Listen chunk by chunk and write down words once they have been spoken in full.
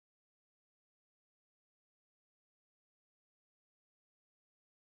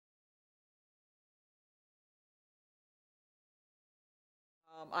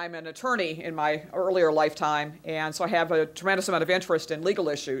I'm an attorney in my earlier lifetime, and so I have a tremendous amount of interest in legal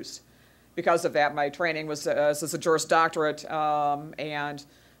issues. Because of that, my training was as a Juris Doctorate, and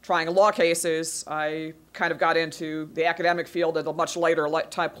trying law cases. I kind of got into the academic field at a much later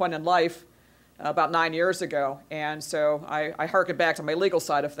point in life, about 9 years ago, and so I harken back to my legal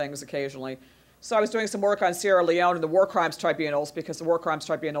side of things occasionally. So I was doing some work on Sierra Leone and the war crimes tribunals, because the war crimes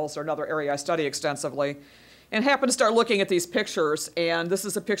tribunals are another area I study extensively, and happened to start looking at these pictures. And this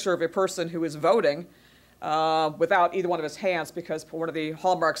is a picture of a person who is voting without either one of his hands, because one of the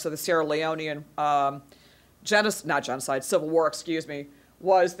hallmarks of the Sierra Leonean Civil War, excuse me,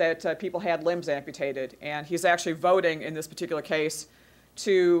 was that people had limbs amputated. And he's actually voting in this particular case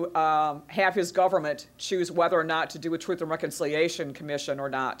to have his government choose whether or not to do a Truth and Reconciliation Commission or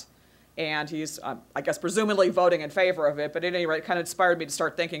not. And he's, I guess, presumably voting in favor of it, but at any rate, it kind of inspired me to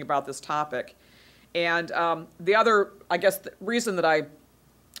start thinking about this topic. And the other, I guess, the reason that I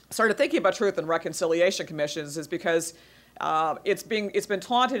started thinking about Truth and Reconciliation Commissions is because it's been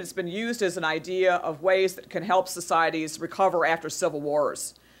taunted, it's been used as an idea of ways that can help societies recover after civil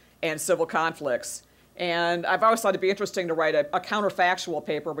wars and civil conflicts. And I've always thought it'd be interesting to write a counterfactual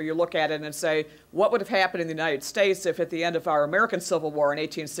paper where you look at it and say, what would have happened in the United States if at the end of our American Civil War in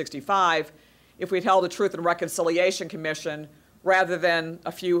 1865, if we'd held a Truth and Reconciliation Commission rather than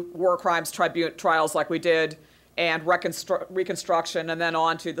a few war crimes trials like we did, and Reconstruction, and then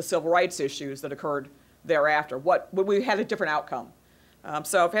on to the civil rights issues that occurred thereafter. Would we had a different outcome?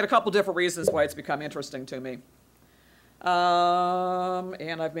 So I've had a couple different reasons why it's become interesting to me.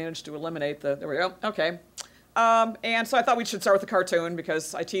 And I've managed to eliminate there we go, okay. And so I thought we should start with a cartoon,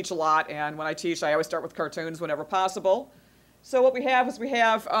 because I teach a lot, and when I teach, I always start with cartoons whenever possible. So what we have is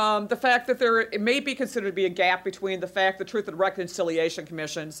the fact that it may be considered to be a gap between the fact that Truth and Reconciliation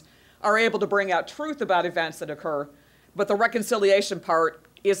Commissions are able to bring out truth about events that occur, but the reconciliation part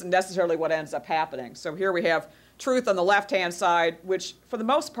isn't necessarily what ends up happening. So here we have truth on the left-hand side, which for the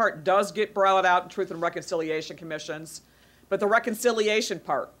most part does get brought out in Truth and Reconciliation Commissions, but the reconciliation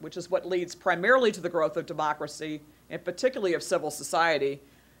part, which is what leads primarily to the growth of democracy, and particularly of civil society,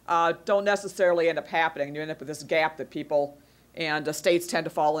 don't necessarily end up happening. You end up with this gap that people and states tend to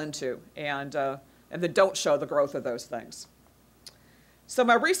fall into, and then don't show the growth of those things. So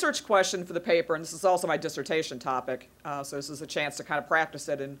my research question for the paper, and this is also my dissertation topic, so this is a chance to kind of practice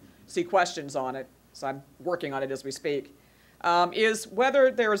it and see questions on it, so I'm working on it as we speak, is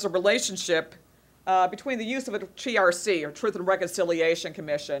whether there is a relationship between the use of a GRC, or Truth and Reconciliation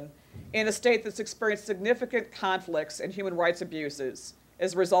Commission, in a state that's experienced significant conflicts and human rights abuses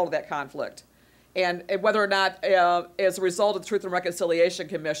as a result of that conflict. And whether or not, as a result of the Truth and Reconciliation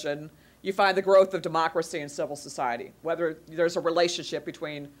Commission, you find the growth of democracy and civil society, whether there's a relationship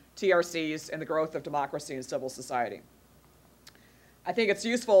between TRCs and the growth of democracy and civil society. I think it's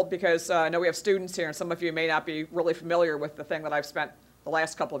useful because I know we have students here, and some of you may not be really familiar with the thing that I've spent the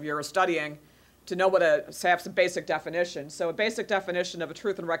last couple of years studying, to know what have some basic definitions. So a basic definition of a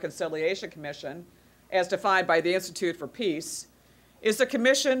Truth and Reconciliation Commission, as defined by the Institute for Peace, is a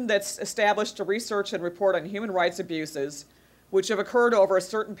commission that's established to research and report on human rights abuses which have occurred over a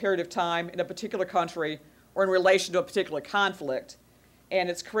certain period of time in a particular country or in relation to a particular conflict. And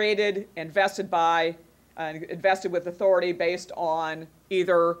it's created and vested with authority based on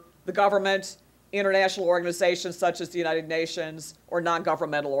either the government, international organizations such as the United Nations, or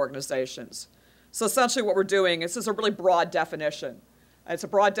non-governmental organizations. So essentially what we're doing, this is a really broad definition. It's a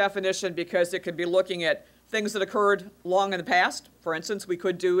broad definition because it could be looking at things that occurred long in the past. For instance, we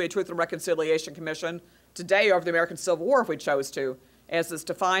could do a Truth and Reconciliation Commission today over the American Civil War if we chose to, as is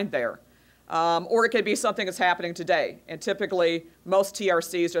defined there. Or it could be something that's happening today. And typically, most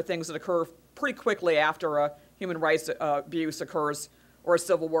TRCs are things that occur pretty quickly after a human rights abuse occurs or a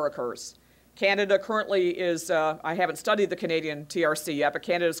civil war occurs. Canada currently is, I haven't studied the Canadian TRC yet, but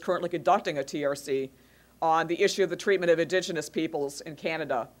Canada is currently conducting a TRC on the issue of the treatment of Indigenous peoples in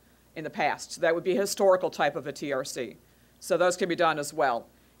Canada in the past. So that would be a historical type of a TRC. So those can be done as well.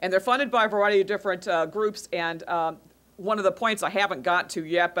 And they're funded by a variety of different groups, and one of the points I haven't got to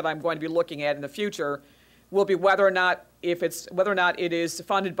yet, but I'm going to be looking at in the future, will be whether or not it is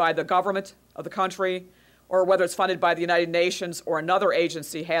funded by the government of the country, or whether it's funded by the United Nations or another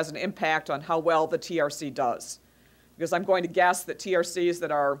agency has an impact on how well the TRC does. Because I'm going to guess that TRCs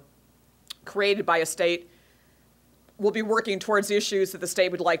that are created by a state will be working towards issues that the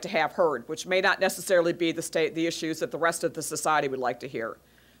state would like to have heard, which may not necessarily be the issues that the rest of the society would like to hear.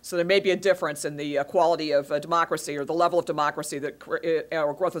 So there may be a difference in the quality of democracy, or the level of democracy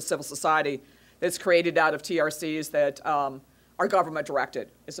or growth of civil society that's created out of TRCs that are government directed,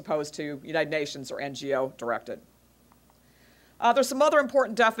 as opposed to United Nations or NGO directed. There's some other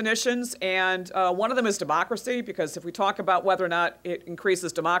important definitions, and one of them is democracy, because if we talk about whether or not it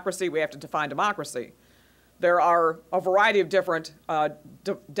increases democracy, we have to define democracy. There are a variety of different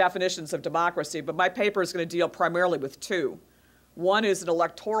definitions of democracy, but my paper is going to deal primarily with two. One is an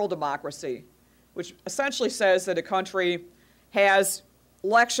electoral democracy, which essentially says that a country has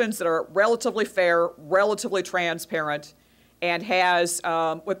elections that are relatively fair, relatively transparent, and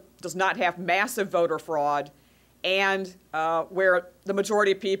does not have massive voter fraud, and where the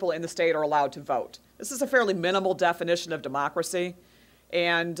majority of people in the state are allowed to vote. This is a fairly minimal definition of democracy.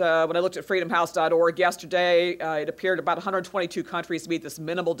 And when I looked at freedomhouse.org yesterday, it appeared about 122 countries meet this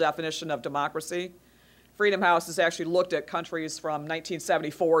minimal definition of democracy. Freedom House has actually looked at countries from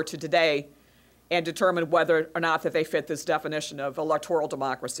 1974 to today and determined whether or not that they fit this definition of electoral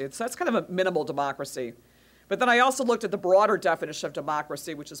democracy. So that's kind of a minimal democracy. But then I also looked at the broader definition of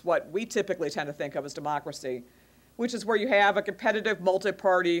democracy, which is what we typically tend to think of as democracy, which is where you have a competitive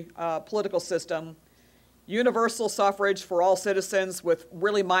multi-party political system, universal suffrage for all citizens with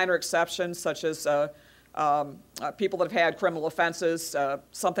really minor exceptions, such as people that have had criminal offenses,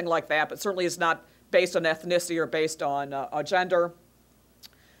 something like that, but certainly is not based on ethnicity or based on gender.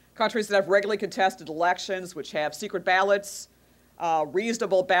 Countries that have regularly contested elections, which have secret ballots,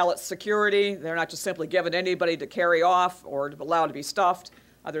 reasonable ballot security. They're not just simply given to anybody to carry off or allowed to be stuffed.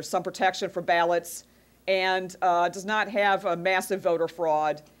 There's some protection for ballots, and does not have a massive voter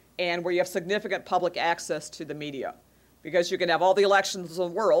fraud, and where you have significant public access to the media. Because you can have all the elections in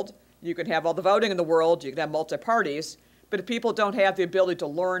the world, you can have all the voting in the world, you can have multi-parties, but if people don't have the ability to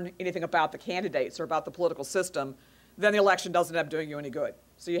learn anything about the candidates or about the political system, then the election doesn't end up doing you any good.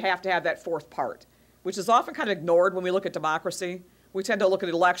 So you have to have that fourth part, which is often kind of ignored when we look at democracy. We tend to look at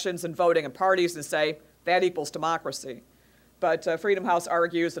elections and voting and parties and say, that equals democracy. But Freedom House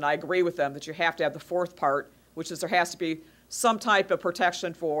argues, and I agree with them, that you have to have the fourth part, which is there has to be some type of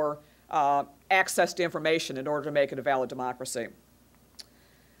protection for access to information in order to make it a valid democracy.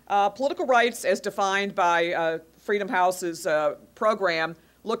 Political rights, as defined by Freedom House's program,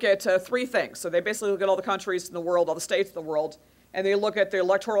 look at three things. So they basically look at all the countries in the world, all the states in the world, and they look at the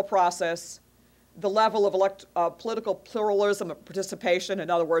electoral process, the level of political pluralism and participation. In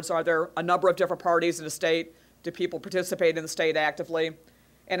other words, are there a number of different parties in a state? Do people participate in the state actively?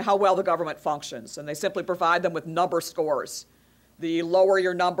 And how well the government functions. And they simply provide them with number scores. The lower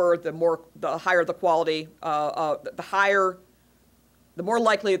your number, the higher the quality, the more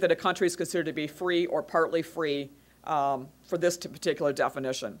likely that a country is considered to be free or partly free for this particular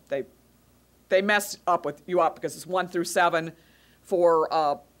definition. They mess you up because it's 1 through 7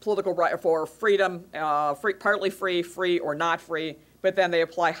 for political right, for freedom, partly free, free, or not free, but then they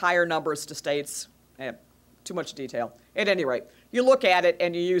apply higher numbers to states. Too much detail. At any rate, you look at it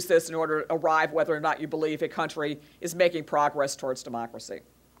and you use this in order to arrive whether or not you believe a country is making progress towards democracy.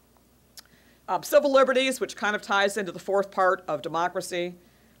 Civil liberties, which kind of ties into the fourth part of democracy,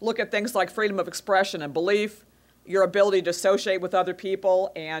 look at things like freedom of expression and belief, your ability to associate with other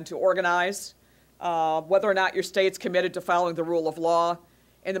people and to organize, whether or not your state's committed to following the rule of law,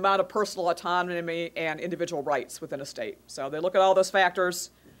 and the amount of personal autonomy and individual rights within a state. So they look at all those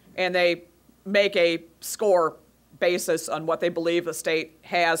factors and they make a score basis on what they believe the state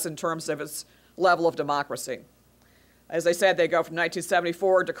has in terms of its level of democracy. As I said, they go from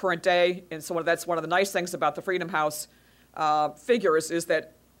 1974 to current day, and so that's one of the nice things about the Freedom House figures is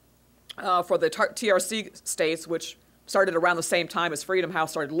that for the TRC states, which started around the same time as Freedom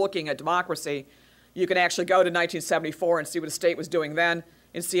House started looking at democracy, you can actually go to 1974 and see what a state was doing then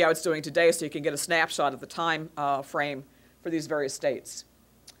and see how it's doing today, so you can get a snapshot of the time frame for these various states.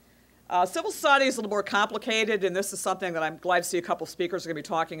 Civil society is a little more complicated, and this is something that I'm glad to see a couple of speakers are going to be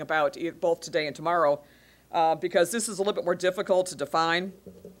talking about both today and tomorrow, because this is a little bit more difficult to define.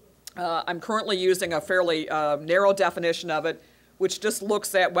 I'm currently using a fairly narrow definition of it, which just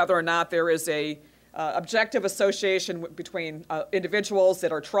looks at whether or not there is a objective association between individuals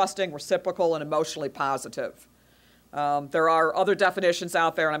that are trusting, reciprocal, and emotionally positive. There are other definitions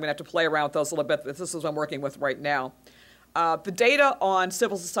out there, and I'm going to have to play around with those a little bit, but this is what I'm working with right now. The data on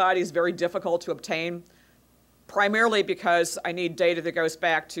civil society is very difficult to obtain, primarily because I need data that goes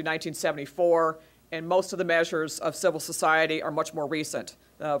back to 1974, and most of the measures of civil society are much more recent,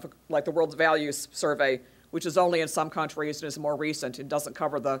 like the World Values Survey, which is only in some countries and is more recent and doesn't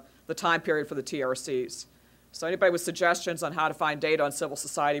cover the time period for the TRCs. So anybody with suggestions on how to find data on civil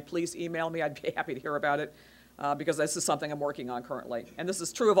society, please email me. I'd be happy to hear about it, because this is something I'm working on currently. And this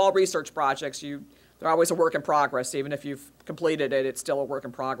is true of all research projects. They're always a work in progress. Even if you've completed it, it's still a work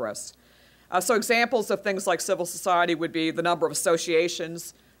in progress. So examples of things like civil society would be the number of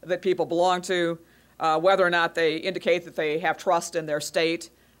associations that people belong to, whether or not they indicate that they have trust in their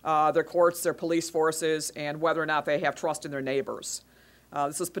state, their courts, their police forces, and whether or not they have trust in their neighbors.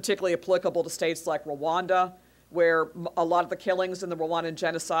 This is particularly applicable to states like Rwanda, where a lot of the killings in the Rwandan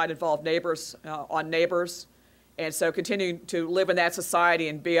genocide involved neighbors on neighbors. And so continuing to live in that society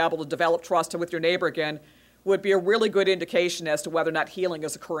and be able to develop trust with your neighbor again would be a really good indication as to whether or not healing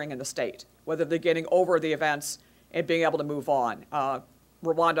is occurring in the state, whether they're getting over the events and being able to move on.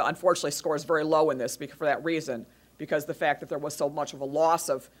 Rwanda, unfortunately, scores very low in this for that reason, because of the fact that there was so much of a loss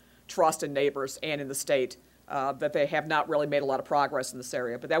of trust in neighbors and in the state that they have not really made a lot of progress in this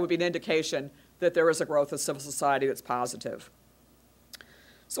area. But that would be an indication that there is a growth of civil society that's positive.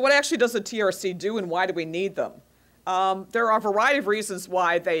 So what actually does the TRC do, and why do we need them? There are a variety of reasons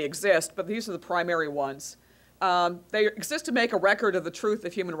why they exist, but these are the primary ones. They exist to make a record of the truth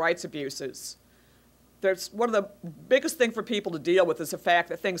of human rights abuses. One of the biggest things for people to deal with is the fact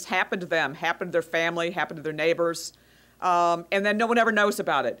that things happen to them, happen to their family, happen to their neighbors, and then no one ever knows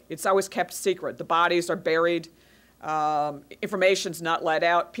about it. It's always kept secret. The bodies are buried. Information's not let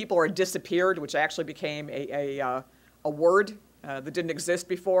out. People are disappeared, which actually became a word that didn't exist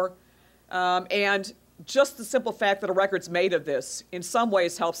before. And just the simple fact that a record's made of this in some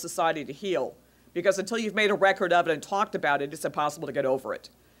ways helps society to heal, because until you've made a record of it and talked about it, it's impossible to get over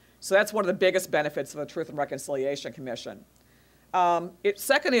it. So that's one of the biggest benefits of the Truth and Reconciliation Commission.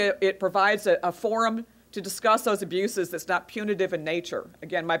 Secondly, it provides a forum to discuss those abuses that's not punitive in nature.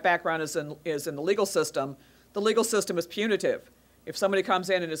 Again, my background is in the legal system. The legal system is punitive. If somebody comes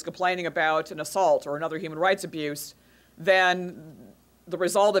in and is complaining about an assault or another human rights abuse, then the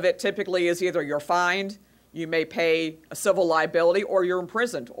result of it typically is either you're fined, you may pay a civil liability, or you're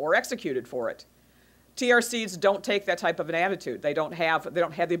imprisoned or executed for it. TRCs don't take that type of an attitude. They don't have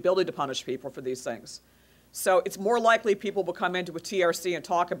the ability to punish people for these things. So it's more likely people will come into a TRC and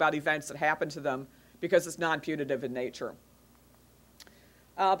talk about events that happen to them because it's non-punitive in nature.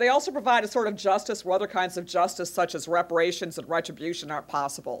 They also provide a sort of justice where other kinds of justice, such as reparations and retribution, aren't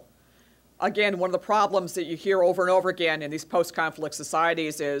possible. Again, one of the problems that you hear over and over again in these post-conflict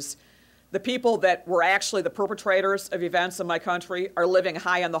societies is the people that were actually the perpetrators of events in my country are living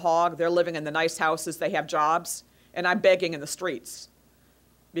high on the hog. They're living in the nice houses. They have jobs. And I'm begging in the streets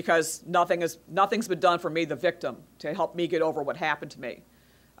because nothing's been done for me, the victim, to help me get over what happened to me.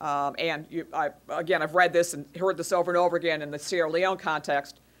 I've read this and heard this over and over again in the Sierra Leone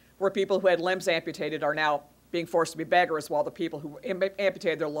context, where people who had limbs amputated are now being forced to be beggars, while the people who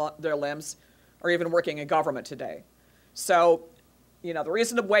amputated their limbs are even working in government today. So, there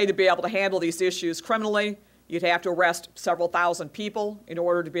isn't a way to be able to handle these issues criminally. You'd have to arrest several thousand people in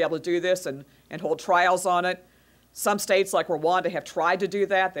order to be able to do this and hold trials on it. Some states like Rwanda have tried to do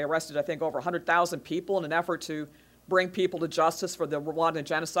that. They arrested, I think, over 100,000 people in an effort to bring people to justice for the Rwandan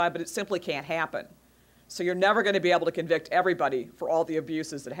genocide, but it simply can't happen. So you're never going to be able to convict everybody for all the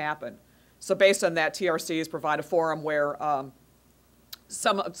abuses that happen. So based on that, TRCs provide a forum where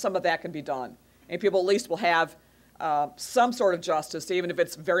some of that can be done. And people at least will have some sort of justice, even if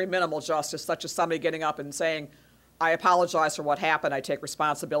it's very minimal justice, such as somebody getting up and saying, I apologize for what happened, I take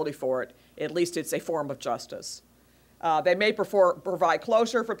responsibility for it. At least it's a form of justice. They may provide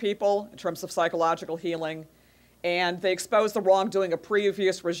closure for people in terms of psychological healing, and they expose the wrongdoing of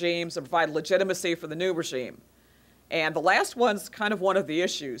previous regimes and provide legitimacy for the new regime. And the last one's kind of one of the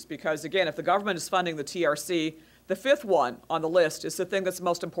issues, because again, if the government is funding the TRC, the fifth one on the list is the thing that's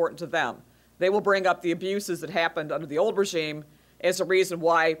most important to them. They will bring up the abuses that happened under the old regime as a reason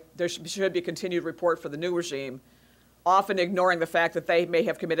why there should be continued report for the new regime, often ignoring the fact that they may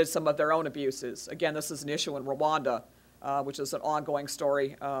have committed some of their own abuses. Again, this is an issue in Rwanda, which is an ongoing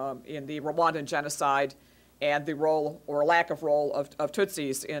story in the Rwandan genocide and the role or lack of role of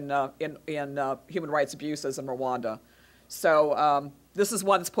Tutsis in human rights abuses in Rwanda. So this is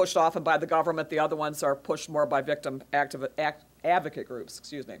one that's pushed often by the government. The other ones are pushed more by victim advocate groups,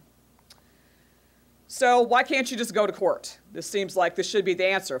 excuse me. So why can't you just go to court? This seems like this should be the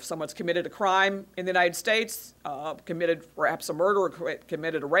answer. If someone's committed a crime in the United States, committed perhaps a murder or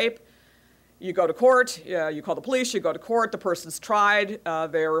committed a rape, you go to court, you call the police, you go to court, the person's tried,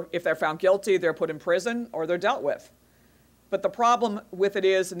 if they're found guilty, they're put in prison or they're dealt with. But the problem with it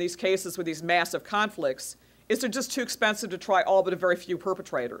is, in these cases with these massive conflicts, is they're just too expensive to try all but a very few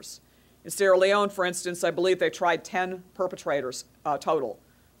perpetrators. In Sierra Leone, for instance, I believe they tried 10 perpetrators total,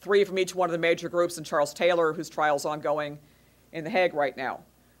 3 from each one of the major groups, and Charles Taylor, whose trial's ongoing in The Hague right now.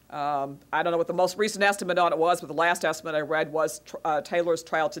 I don't know what the most recent estimate on it was, but the last estimate I read was Taylor's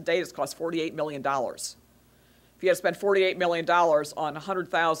trial to date has cost $48 million. If you had to spend $48 million on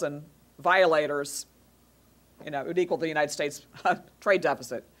 100,000 violators, it would equal the United States trade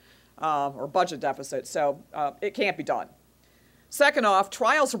deficit. or budget deficit. So it can't be done. Second off,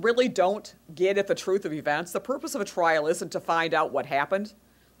 trials really don't get at the truth of events. The purpose of a trial isn't to find out what happened.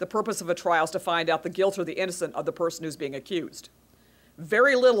 The purpose of a trial is to find out the guilt or the innocence of the person who's being accused.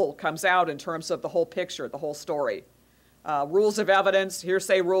 Very little comes out in terms of the whole picture, the whole story. Rules of evidence,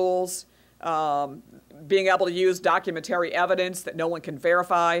 hearsay rules, being able to use documentary evidence that no one can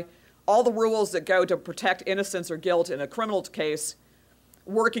verify, all the rules that go to protect innocence or guilt in a criminal case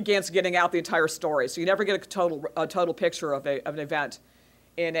work against getting out the entire story. So you never get a total picture of an event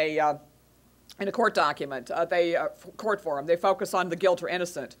in a court document, court forum. They focus on the guilt or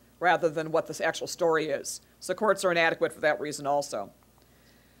innocent rather than what this actual story is. So courts are inadequate for that reason also.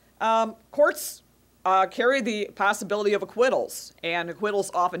 Courts carry the possibility of acquittals, and acquittals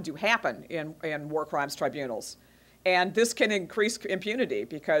often do happen in war crimes tribunals. And this can increase impunity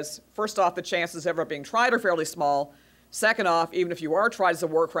because, first off, the chances of ever being tried are fairly small. Second off, even if you are tried as a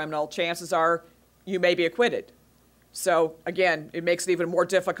war criminal, chances are you may be acquitted. So, again, it makes it even more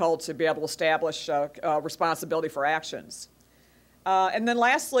difficult to be able to establish responsibility for actions. And then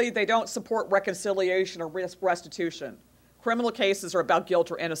lastly, they don't support reconciliation or restitution. Criminal cases are about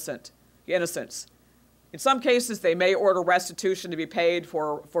guilt or innocence. In some cases, they may order restitution to be paid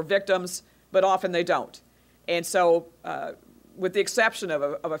for victims, but often they don't. And so, with the exception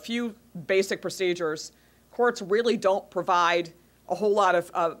of a few basic procedures, courts really don't provide a whole lot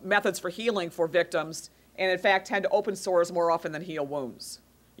of methods for healing for victims, and in fact tend to open sores more often than heal wounds.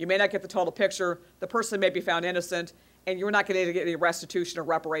 You may not get the total picture, the person may be found innocent, and you're not going to get any restitution or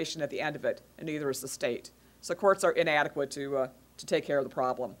reparation at the end of it, and neither is the state. So courts are inadequate to take care of the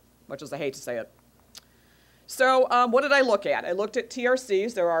problem, much as I hate to say it. So what did I look at? I looked at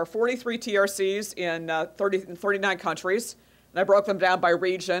TRCs. There are 43 TRCs in 39 countries, and I broke them down by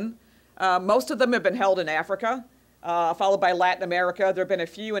region. Most of them have been held in Africa, followed by Latin America. There have been a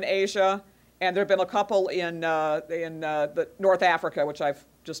few in Asia, and there have been a couple in the North Africa, which I've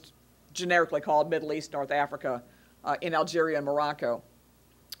just generically called Middle East, North Africa, in Algeria and Morocco.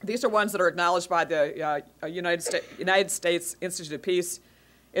 These are ones that are acknowledged by the United States Institute of Peace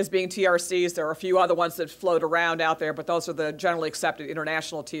as being TRCs. There are a few other ones that float around out there, but those are the generally accepted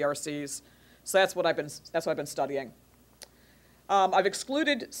international TRCs. So that's what I've been studying. I've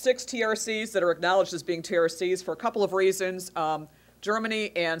excluded 6 TRCs that are acknowledged as being TRCs for a couple of reasons.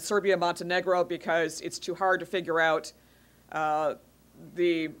 Germany and Serbia, Montenegro, because it's too hard to figure out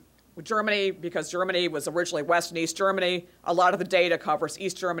Germany, because Germany was originally West and East Germany. A lot of the data covers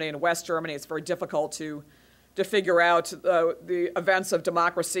East Germany and West Germany. It's very difficult to figure out the events of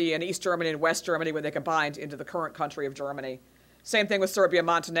democracy in East Germany and West Germany when they combined into the current country of Germany. Same thing with Serbia and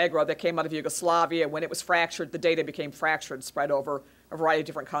Montenegro. That came out of Yugoslavia. When it was fractured, the data became fractured, spread over a variety of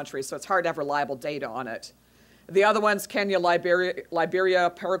different countries, so it's hard to have reliable data on it. The other ones, Kenya, Liberia,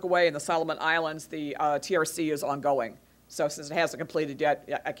 Paraguay, and the Solomon Islands, the TRC is ongoing. So since it hasn't completed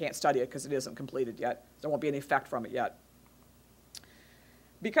yet, I can't study it because it isn't completed yet. There won't be any effect from it yet.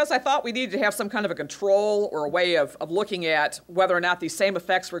 Because I thought we needed to have some kind of a control or a way of looking at whether or not these same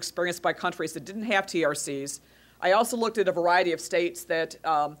effects were experienced by countries that didn't have TRCs, I also looked at a variety of states that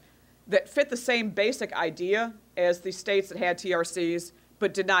fit the same basic idea as the states that had TRCs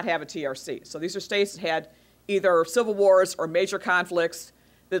but did not have a TRC. So these are states that had either civil wars or major conflicts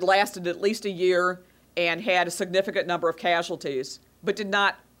that lasted at least a year and had a significant number of casualties but did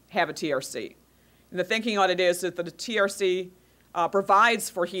not have a TRC. And the thinking on it is that the TRC provides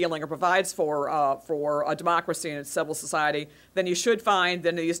for healing or provides for a democracy and civil society, then you should find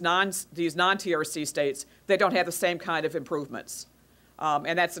that these non-TRC states, they don't have the same kind of improvements.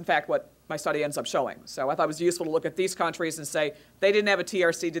 And that's, in fact, what my study ends up showing. So I thought it was useful to look at these countries and say, they didn't have a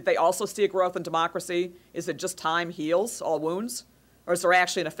TRC. Did they also see a growth in democracy? Is it just time heals all wounds? Or is there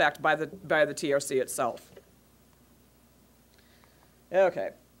actually an effect by the TRC itself?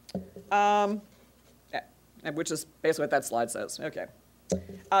 Okay. Which is basically what that slide says. Okay.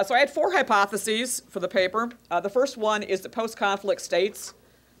 So I had 4 hypotheses for the paper. The first one is that post-conflict states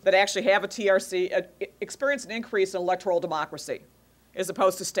that actually have a TRC experience an increase in electoral democracy as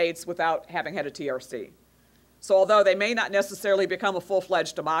opposed to states without having had a TRC. So although they may not necessarily become a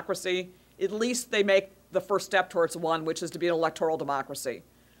full-fledged democracy, at least they make the first step towards one, which is to be an electoral democracy,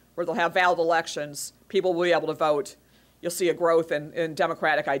 where they'll have valid elections, people will be able to vote, you'll see a growth in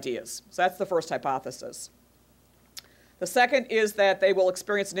democratic ideas. So that's the first hypothesis. The second is that they will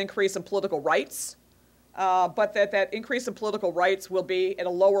experience an increase in political rights, but that increase in political rights will be at a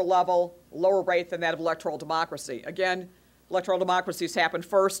lower level, lower rate than that of electoral democracy. Again, electoral democracies happen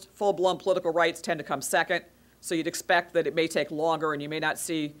first. Full-blown political rights tend to come second. So you'd expect that it may take longer and you may not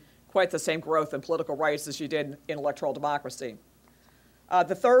see quite the same growth in political rights as you did in electoral democracy.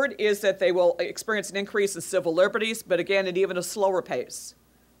 The third is that they will experience an increase in civil liberties, but again, at even a slower pace,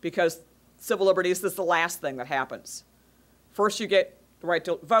 because civil liberties is the last thing that happens. First, you get the right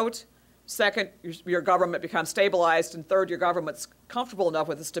to vote. Second, your government becomes stabilized. And third, your government's comfortable enough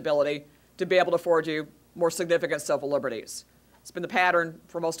with the stability to be able to afford you more significant civil liberties. It's been the pattern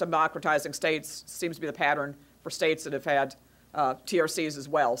for most democratizing states, seems to be the pattern for states that have had TRCs as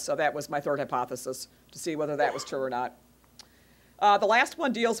well. So that was my third hypothesis, to see whether that was true or not. The last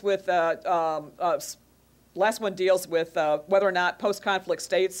one deals with whether or not post-conflict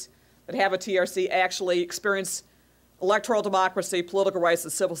states that have a TRC actually experience electoral democracy, political rights,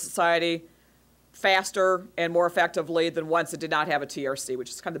 and civil society faster and more effectively than ones that did not have a TRC,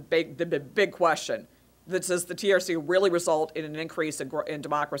 which is kind of the big question. Does the TRC really result in an increase in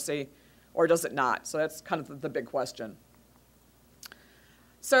democracy, or does it not? So that's kind of the big question.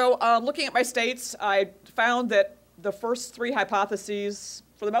 So looking at my states, I found that the first three hypotheses,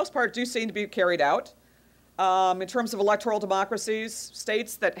 for the most part, do seem to be carried out. In terms of electoral democracies,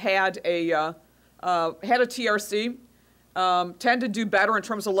 states that had a TRC tend to do better in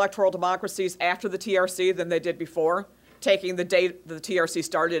terms of electoral democracies after the TRC than they did before, taking the date that the TRC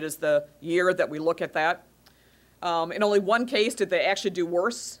started as the year that we look at that. In only one case did they actually do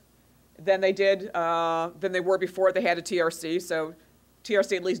worse than they were before they had a TRC. So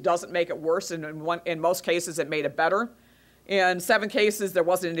TRC at least doesn't make it worse, and in most cases it made it better. In 7 cases, there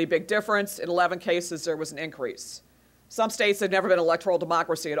wasn't any big difference. In 11 cases, there was an increase. Some states had never been electoral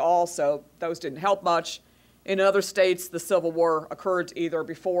democracy at all, so those didn't help much. In other states, the Civil War occurred either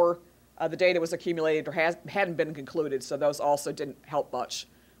before the data was accumulated or hadn't been concluded, so those also didn't help much.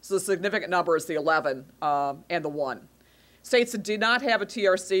 So the significant number is the 11 and the 1. States that did not have a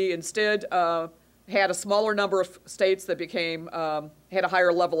TRC instead had a smaller number of states that had a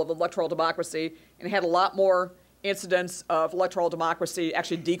higher level of electoral democracy and had a lot more incidents of electoral democracy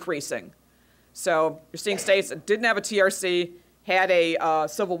actually decreasing. So you're seeing states that didn't have a TRC, had a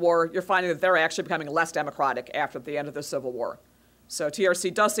civil war. You're finding that they're actually becoming less democratic after the end of the Civil War. So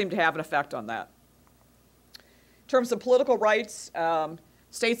TRC does seem to have an effect on that. In terms of political rights,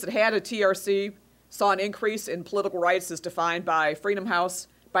 states that had a TRC saw an increase in political rights as defined by Freedom House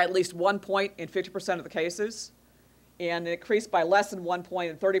by at least 1 point in 50% of the cases, and it increased by less than 1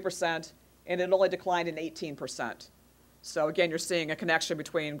 point in 30%, and it only declined in 18%. So again, you're seeing a connection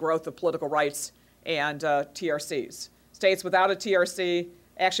between growth of political rights and TRCs. States without a TRC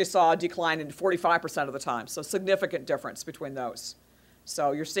actually saw a decline in 45% of the time, so significant difference between those.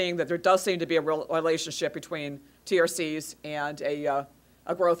 So you're seeing that there does seem to be a real relationship between TRCs and a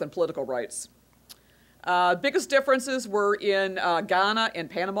growth in political rights. Biggest differences were in Ghana and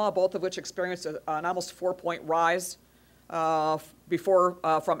Panama, both of which experienced an almost 4-point rise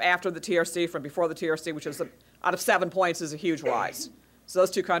from after the TRC, from before the TRC, which is out of 7 points is a huge rise. So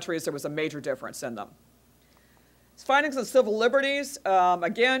those two countries, there was a major difference in them. Findings on civil liberties,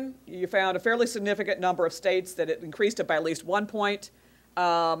 again, you found a fairly significant number of states that it increased it by at least 1 point,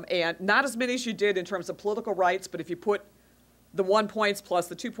 and not as many as you did in terms of political rights, but if you put the 1 points plus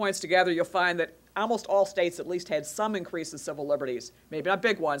the 2 points together, you'll find that almost all states at least had some increase in civil liberties, maybe not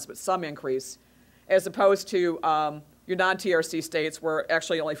big ones, but some increase, as opposed to your non-TRC states where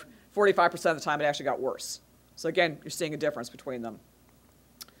actually only 45% of the time it actually got worse. So again, you're seeing a difference between them.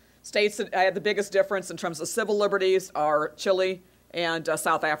 States that had the biggest difference in terms of civil liberties are Chile and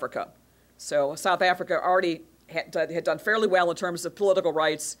South Africa. So South Africa already had done fairly well in terms of political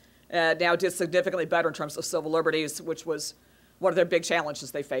rights, now did significantly better in terms of civil liberties, which was one of their big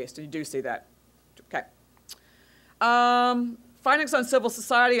challenges they faced, and you do see that. Okay. Findings on civil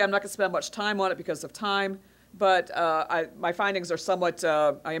society, I'm not going to spend much time on it because of time, but my findings are somewhat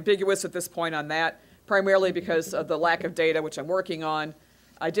ambiguous at this point on that, primarily because of the lack of data, which I'm working on.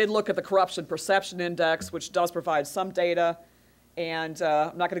 I did look at the Corruption Perception Index, which does provide some data, and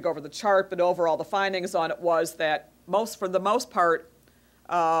I'm not going to go over the chart, but overall the findings on it was that for the most part,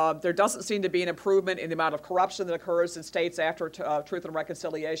 there doesn't seem to be an improvement in the amount of corruption that occurs in states after Truth and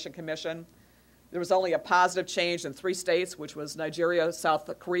Reconciliation Commission. There was only a positive change in 3 states, which was Nigeria, South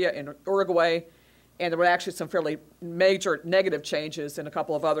Korea, and Uruguay, and there were actually some fairly major negative changes in a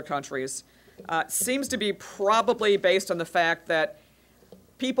couple of other countries. It seems to be probably based on the fact that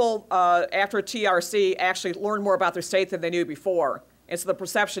people after a TRC actually learn more about their state than they knew before. And so the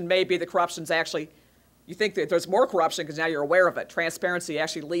perception may be that corruption's actually, you think that there's more corruption because now you're aware of it. Transparency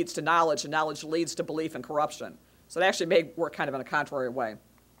actually leads to knowledge, and knowledge leads to belief in corruption. So it actually may work kind of in a contrary way.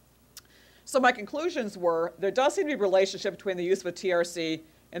 So my conclusions were there does seem to be a relationship between the use of a TRC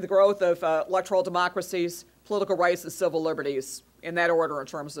and the growth of electoral democracies, political rights, and civil liberties, in that order in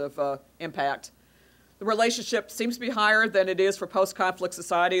terms of impact. The relationship seems to be higher than it is for post-conflict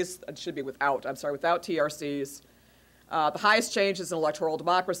societies. It should be without TRCs. The highest changes in electoral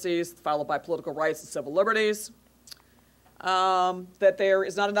democracies, followed by political rights and civil liberties. That there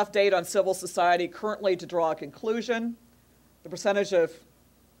is not enough data on civil society currently to draw a conclusion. The percentage of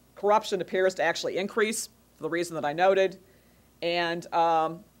corruption appears to actually increase for the reason that I noted. And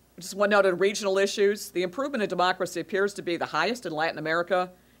just one note on regional issues. The improvement in democracy appears to be the highest in Latin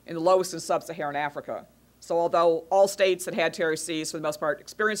America and the lowest in sub-Saharan Africa. So although all states that had TRCs, for the most part,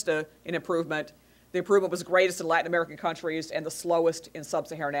 experienced an improvement, the improvement was greatest in Latin American countries and the slowest in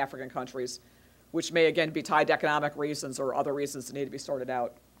sub-Saharan African countries, which may, again, be tied to economic reasons or other reasons that need to be sorted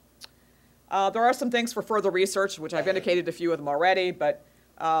out. There are some things for further research, which I've indicated a few of them already, but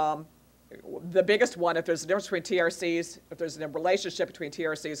the biggest one, if there's a difference between TRCs, if there's a relationship between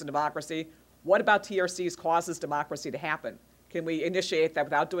TRCs and democracy, what about TRCs causes democracy to happen? Can we initiate that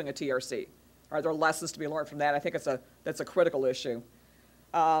without doing a TRC? Are there lessons to be learned from that? I think that's a critical issue.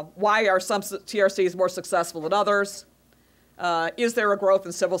 Why are some TRCs more successful than others? Is there a growth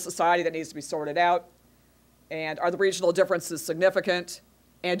in civil society that needs to be sorted out? And are the regional differences significant?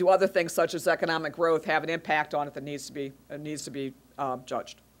 And do other things such as economic growth have an impact on it that needs to be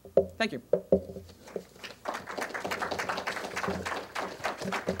judged? Thank you.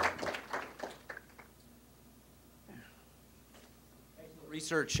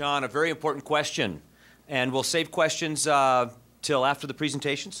 Research on a very important question, and we'll save questions till after the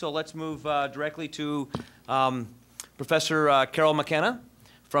presentation. So let's move directly to Professor Carol McKenna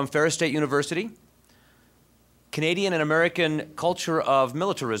from Ferris State University. Canadian and American Culture of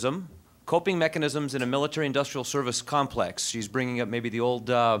Militarism, Coping Mechanisms in a Military-Industrial Service Complex. She's bringing up maybe the old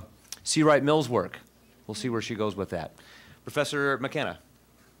C. Wright Mills work. We'll see where she goes with that. Professor McKenna.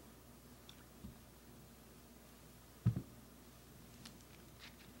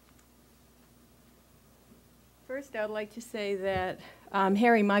 First, I'd like to say that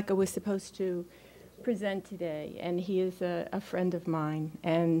Harry Micah was supposed to present today, and he is a friend of mine.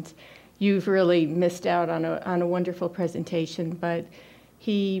 And you've really missed out on a wonderful presentation, but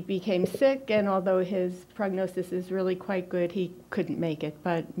he became sick, and although his prognosis is really quite good, he couldn't make it,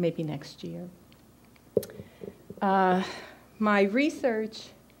 but maybe next year. My research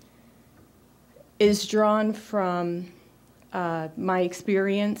is drawn from my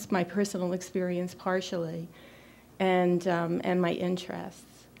experience, my personal experience partially, and my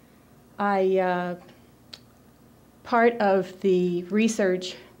interests. Part of the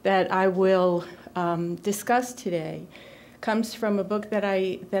research that I will discuss today comes from a book that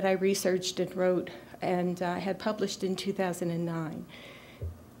I researched and wrote and had published in 2009.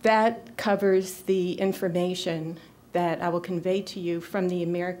 That covers the information that I will convey to you from the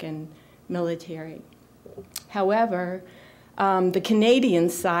American military. However, the Canadian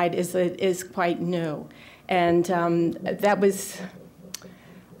side is quite new. And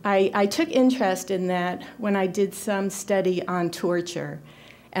I took interest in that when I did some study on torture.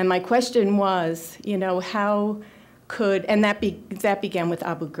 And my question was, you know, how could, and that began with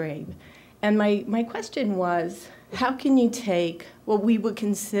Abu Ghraib. And my question was, how can you take what we would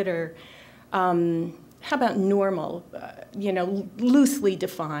consider, how about normal, you know, loosely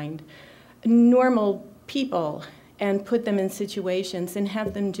defined, normal people, and put them in situations and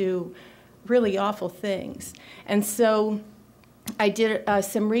have them do really awful things? And so I did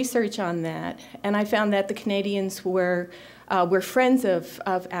some research on that, and I found that the Canadians were friends of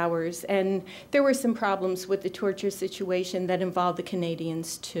ours, and there were some problems with the torture situation that involved the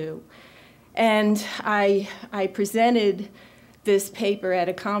Canadians too. And I presented this paper at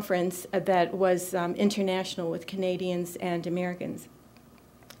a conference that was international with Canadians and Americans.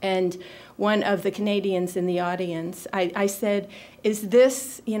 And one of the Canadians in the audience, I said, is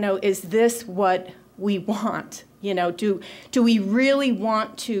this what we want? You know, do we really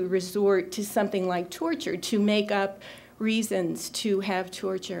want to resort to something like torture to make up reasons to have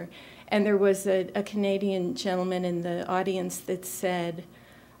torture? And there was a Canadian gentleman in the audience that said,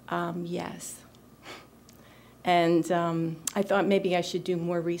 yes. And I thought maybe I should do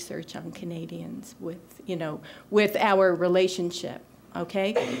more research on Canadians with our relationship,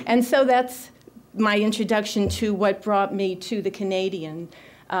 okay? And so that's my introduction to what brought me to the Canadian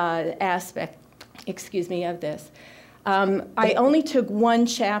aspect, of this. I only took one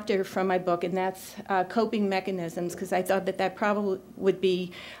chapter from my book, and that's Coping Mechanisms, because I thought that probably would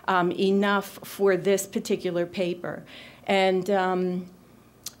be enough for this particular paper. And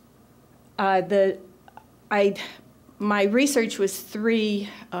my research was three-tier,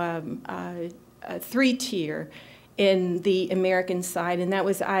 in the American side, and that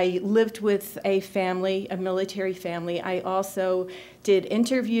was I lived with a family, a military family. I also did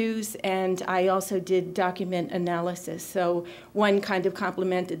interviews, and I also did document analysis. So one kind of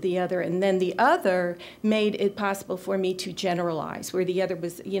complemented the other, and then the other made it possible for me to generalize, where the other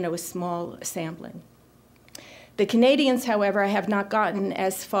was, you know, a small sampling. The Canadians, however, I have not gotten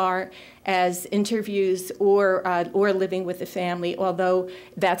as far as interviews or living with the family, although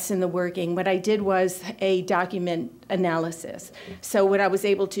that's in the working. What I did was a document analysis. So what I was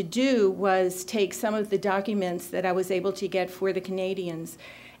able to do was take some of the documents that I was able to get for the Canadians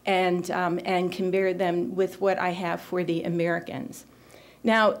and compare them with what I have for the Americans.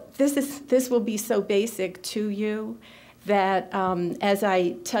 Now, this will be so basic to you that as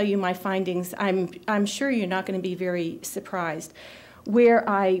I tell you my findings, I'm sure you're not going to be very surprised. Where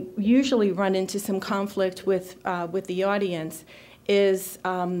I usually run into some conflict with the audience is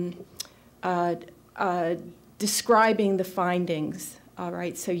describing the findings. All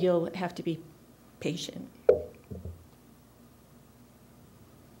right, so you'll have to be patient.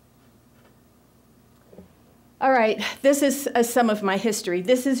 All right, this is some of my history.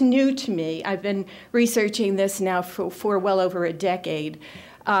 This is new to me. I've been researching this now for well over a decade.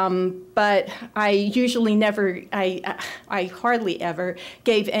 But I usually never, I hardly ever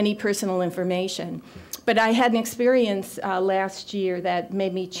gave any personal information. But I had an experience last year that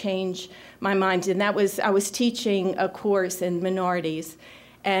made me change my mind, and that was I was teaching a course in minorities,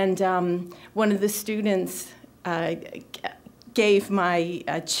 and one of the students gave my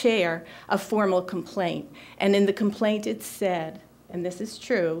chair a formal complaint. And in the complaint it said, and this is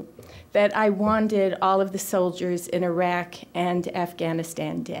true, that I wanted all of the soldiers in Iraq and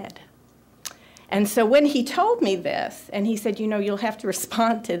Afghanistan dead. And so when he told me this, and he said, you know, you'll have to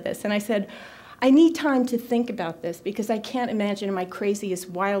respond to this, and I said, I need time to think about this because I can't imagine in my craziest,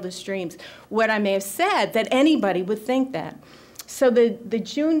 wildest dreams what I may have said that anybody would think that. So the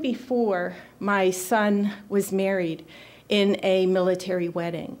June before, my son was married in a military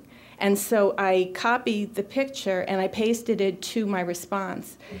wedding. And so I copied the picture and I pasted it to my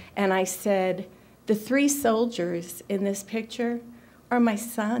response. And I said, the 3 soldiers in this picture are my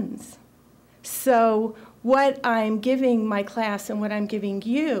sons. So what I'm giving my class and what I'm giving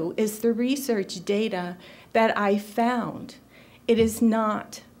you is the research data that I found. It is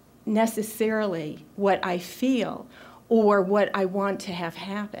not necessarily what I feel or what I want to have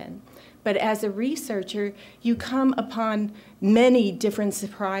happen. But as a researcher, you come upon many different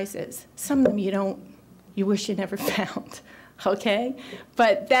surprises. Some of them you wish you never found, okay?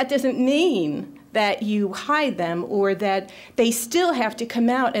 But that doesn't mean that you hide them or that they still have to come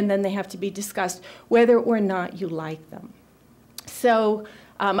out and then they have to be discussed whether or not you like them. So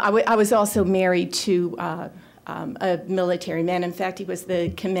I was also married to a military man. In fact, he was the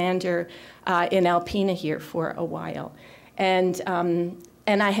commander in Alpena here for a while. And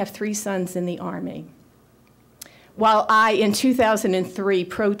I have 3 sons in the Army. While I, in 2003,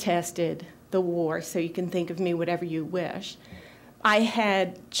 protested the war, so you can think of me whatever you wish, I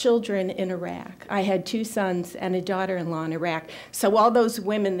had children in Iraq. I had 2 sons and a daughter-in-law in Iraq. So all those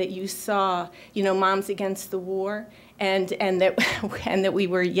women that you saw, you know, moms against the war, and that we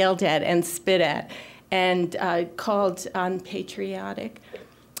were yelled at and spit at and called unpatriotic,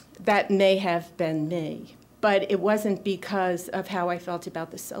 that may have been me. But it wasn't because of how I felt about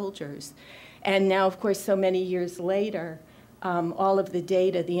the soldiers. And now, of course, so many years later, all of the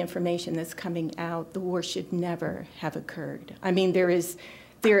data, the information that's coming out, the war should never have occurred. I mean, there is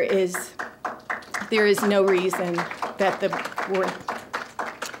no reason that the war,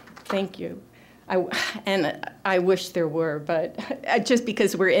 thank you. I wish there were, but just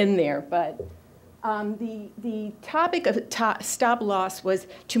because we're in there. But the topic of stop loss was,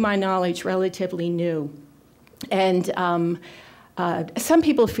 to my knowledge, relatively new. And some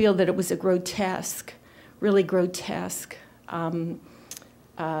people feel that it was a grotesque, really grotesque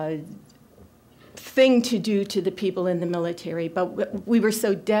thing to do to the people in the military. But we were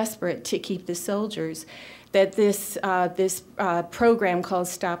so desperate to keep the soldiers that this program called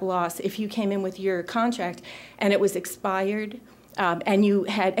Stop Loss, if you came in with your contract and it was expired, and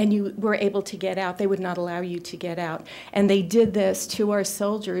you were able to get out, they would not allow you to get out. And they did this to our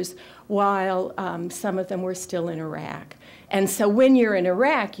soldiers while some of them were still in Iraq. And so when you're in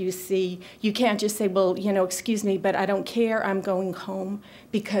Iraq, you see, you can't just say, well, you know, excuse me, but I don't care, I'm going home,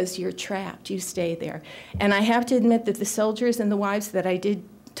 because you're trapped, you stay there. And I have to admit that the soldiers and the wives that I did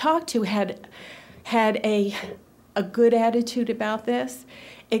talk to had a good attitude about this,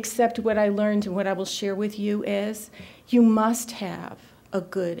 except what I learned and what I will share with you is you must have a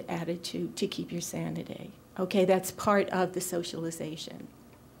good attitude to keep your sanity. Okay, that's part of the socialization.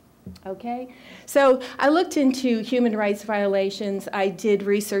 Okay, so I looked into human rights violations. I did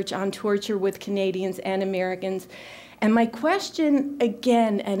research on torture with Canadians and Americans. And my question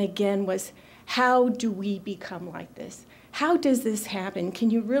again and again was, how do we become like this? How does this happen? Can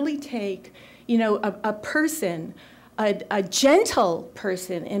you really take, you know, a person, a gentle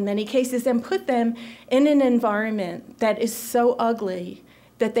person in many cases, and put them in an environment that is so ugly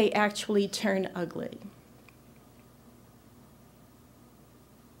that they actually turn ugly?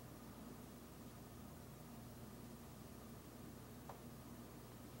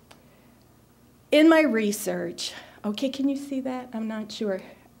 In my research, okay, can you see that? I'm not sure.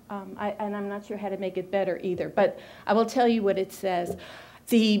 And I'm not sure how to make it better either, but I will tell you what it says.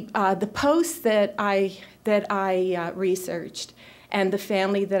 The posts that I researched and the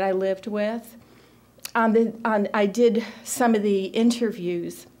family that I lived with, I did some of the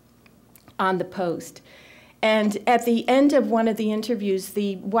interviews on the post. And at the end of one of the interviews,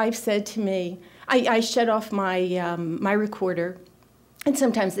 the wife said to me, I shut off my, my recorder. And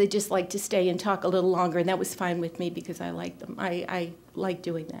sometimes they just like to stay and talk a little longer, and that was fine with me because I like them. I like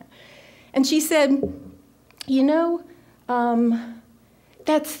doing that. And she said, you know,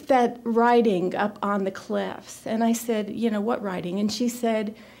 that's that writing up on the cliffs. And I said, you know, what writing? And she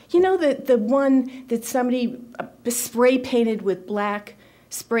said, you know, the one that somebody spray painted with black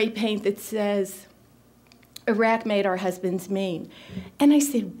spray paint that says, Iraq made our husbands mean. And I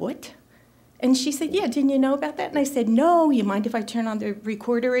said, what? And she said, yeah, didn't you know about that? And I said, no, you mind if I turn on the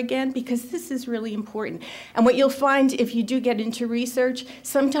recorder again? Because this is really important. And what you'll find if you do get into research,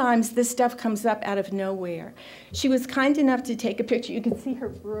 sometimes this stuff comes up out of nowhere. She was kind enough to take a picture. You can see her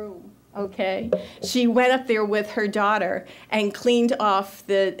broom, okay? She went up there with her daughter and cleaned off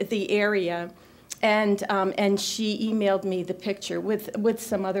the area. And she emailed me the picture with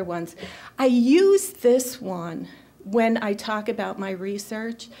some other ones. I use this one when I talk about my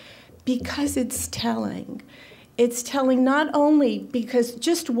research, because it's telling. It's telling not only because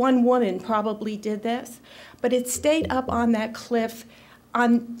just one woman probably did this, but it stayed up on that cliff,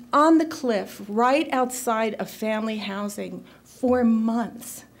 on the cliff right outside of family housing for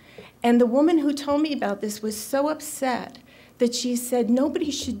months. And the woman who told me about this was so upset that she said, nobody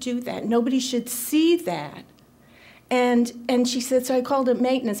should do that. Nobody should see that. And she said, so I called it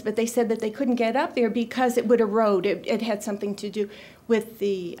maintenance, but they said that they couldn't get up there because it would erode. It had something to do with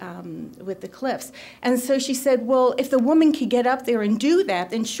the cliffs. And so she said, well, if the woman could get up there and do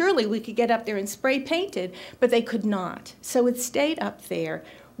that, then surely we could get up there and spray paint it, but they could not. So it stayed up there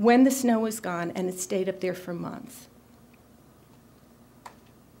when the snow was gone, and it stayed up there for months.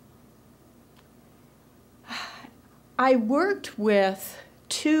 I worked with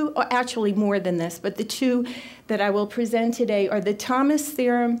two, or actually more than this, but the two that I will present today are the Thomas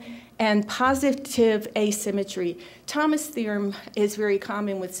theorem and positive asymmetry. Thomas theorem is very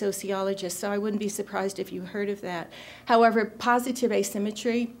common with sociologists, so I wouldn't be surprised if you heard of that. However, positive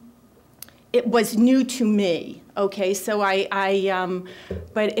asymmetry, it was new to me, okay? So and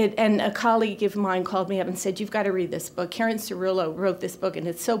a colleague of mine called me up and said, you've got to read this book. Karen Cirillo wrote this book, and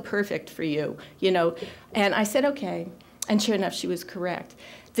it's so perfect for you, you know? And I said, okay. And sure enough, she was correct.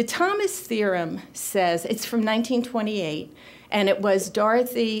 The Thomas theorem says, it's from 1928, and it was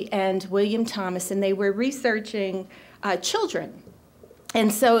Dorothy and William Thomas, and they were researching children.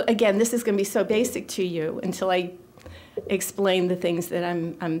 And so, again, this is going to be so basic to you until I explain the things that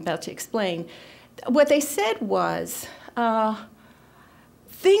I'm about to explain. What they said was,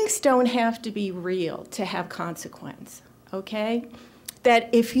 things don't have to be real to have consequence, okay?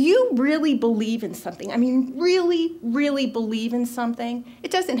 That if you really believe in something, I mean, really, really believe in something, it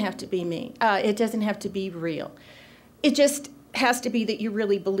doesn't have to be me. It doesn't have to be real. It just has to be that you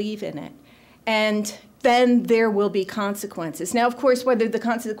really believe in it. And then there will be consequences. Now, of course, whether the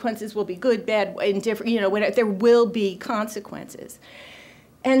consequences will be good, bad, indifferent, you know, whatever, there will be consequences.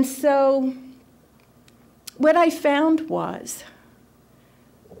 And so what I found was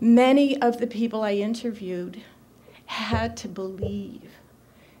many of the people I interviewed had to believe.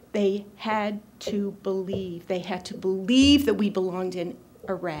 They had to believe. They had to believe that we belonged in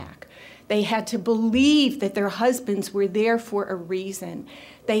Iraq. They had to believe that their husbands were there for a reason.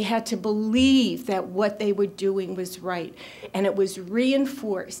 They had to believe that what they were doing was right. And it was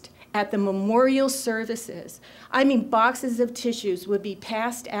reinforced at the memorial services. I mean, boxes of tissues would be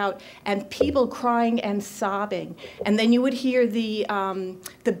passed out and people crying and sobbing. And then you would hear the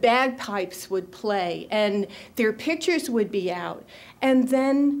bagpipes would play and their pictures would be out. And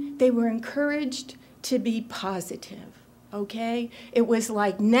then they were encouraged to be positive. Okay? It was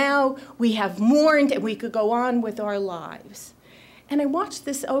like, now we have mourned and we could go on with our lives. And I watched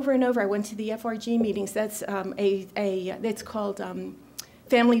this over and over. I went to the FRG meetings. That's it's called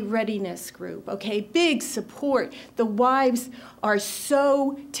family readiness group, okay? Big support. The wives are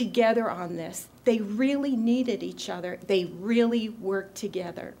so together on this. They really needed each other. They really worked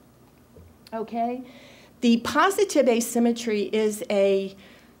together, okay? The positive asymmetry is a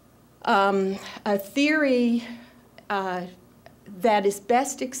theory that is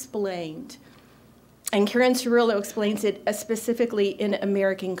best explained, and Karen Cirillo explains it specifically in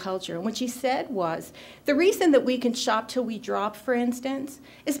American culture. And what she said was, the reason that we can shop till we drop, for instance,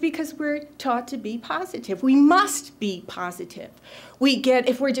 is because we're taught to be positive. We must be positive. We get,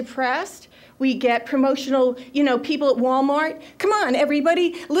 if we're depressed, we get promotional, you know, people at Walmart. Come on,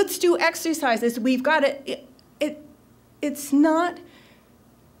 everybody, let's do exercises. We've got to, it's not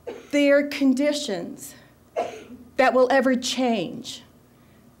their conditions that will ever change.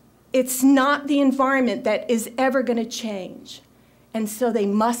 It's not the environment that is ever going to change. And so they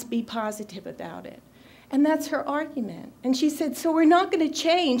must be positive about it. And that's her argument. And she said, so we're not going to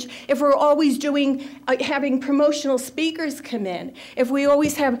change if we're always doing, having promotional speakers come in, if we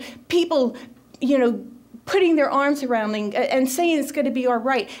always have people, you know, putting their arms around and saying it's going to be all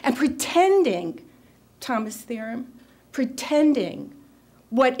right, and pretending, Thomas' theorem, pretending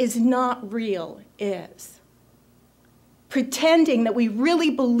what is not real is. Pretending that we really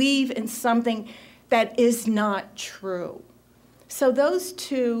believe in something that is not true. So those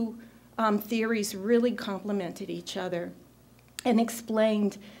two theories really complemented each other and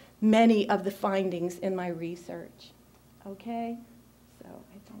explained many of the findings in my research. Okay? So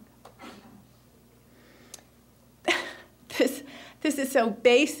I think this is so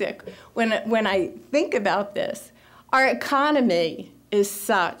basic when I think about this. Our economy is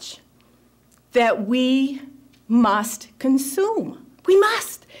such that we must consume. We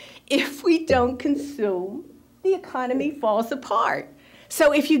must. If we don't consume, the economy falls apart.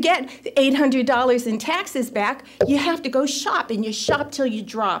 So if you get $800 in taxes back, you have to go shop, and you shop till you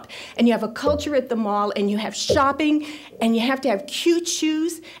drop. And you have a culture at the mall, and you have shopping, and you have to have cute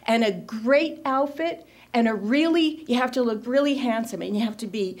shoes and a great outfit, and you have to look really handsome, and you have to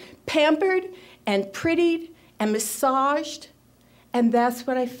be pampered and prettied and massaged. And that's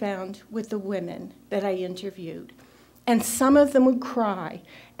what I found with the women that I interviewed. And some of them would cry.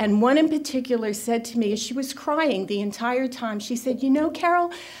 And one in particular said to me, as she was crying the entire time, she said, you know,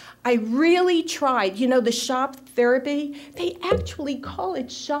 Carol, I really tried. You know, the shop therapy, they actually call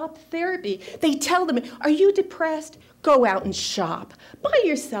it shop therapy. They tell them, are you depressed? Go out and shop. Buy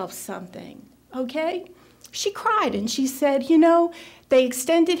yourself something, okay? She cried, and she said, you know, they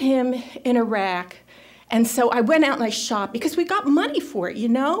extended him in Iraq. And so I went out and I shopped because we got money for it, you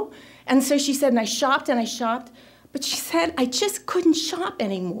know? And so she said, and I shopped, but she said, I just couldn't shop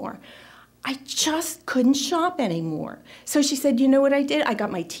anymore. I just couldn't shop anymore. So she said, you know what I did? I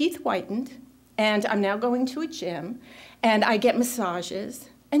got my teeth whitened, and I'm now going to a gym, and I get massages.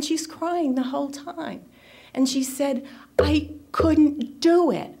 And she's crying the whole time. And she said, I couldn't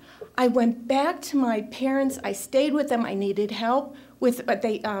do it. I went back to my parents. I stayed with them. I needed help with, but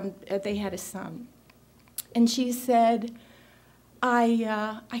they had a son. And she said,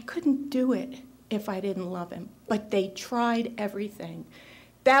 I couldn't do it if I didn't love him, but they tried everything.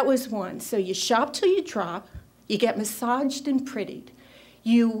 That was one. So you shop till you drop, you get massaged and prettied,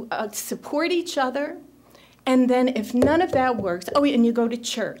 you support each other, and then if none of that works, oh, and you go to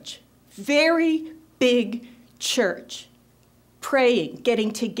church. Very big church. Praying,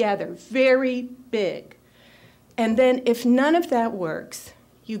 getting together, very big. And then if none of that works,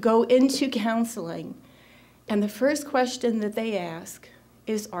 you go into counseling. And the first question that they ask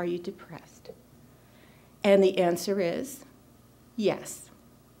is, are you depressed? And the answer is yes.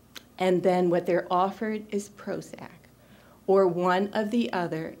 And then what they're offered is Prozac or one of the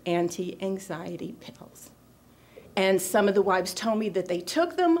other anti-anxiety pills. And some of the wives told me that they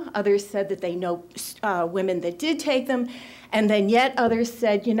took them. Others said that they know women that did take them. And then yet others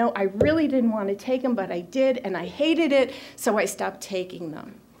said, you know, I really didn't want to take them, but I did, and I hated it, so I stopped taking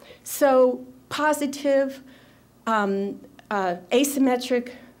them. So positive,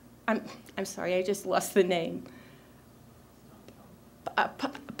 asymmetric, I'm sorry, I just lost the name.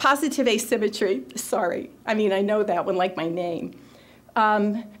 Positive asymmetry, sorry. I mean, I know that one like my name.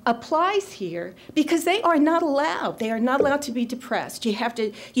 Applies here because they are not allowed. They are not allowed to be depressed. You have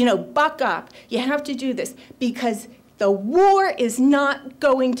to, you know, buck up. You have to do this because the war is not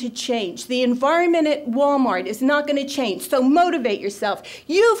going to change. The environment at Walmart is not going to change. So motivate yourself.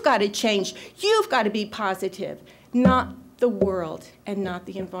 You've got to change. You've got to be positive, not the world and not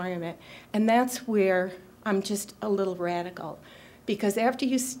the environment. And that's where I'm just a little radical because after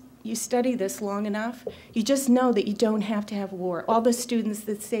you study this long enough, you just know that you don't have to have war. All the students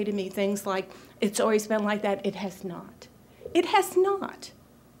that say to me things like, it's always been like that, it has not. It has not.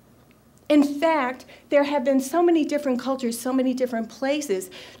 In fact, there have been so many different cultures, so many different places,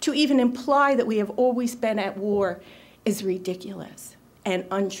 to even imply that we have always been at war is ridiculous and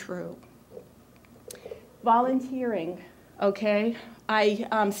untrue. Volunteering, okay?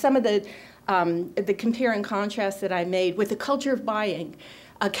 Some of the compare and contrast that I made with the culture of buying,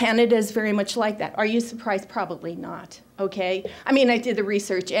 Canada is very much like that. Are you surprised? Probably not, okay? I mean, I did the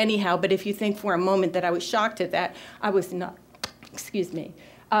research anyhow, but if you think for a moment that I was shocked at that, I was not. Excuse me.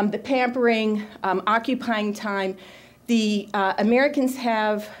 The pampering, occupying time. The Americans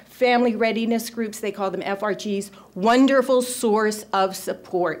have family readiness groups, they call them FRGs, wonderful source of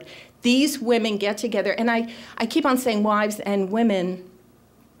support. These women get together, and I keep on saying wives and women,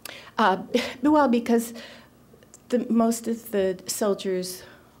 well, because most of the soldiers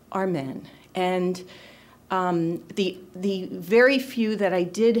are men. And the very few that I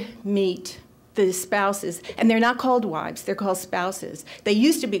did meet, the spouses, and they're not called wives, they're called spouses. They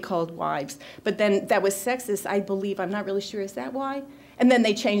used to be called wives, but then that was sexist, I believe. I'm not really sure, is that why? And then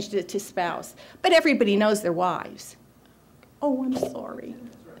they changed it to spouse. But everybody knows they're wives. Oh, I'm sorry.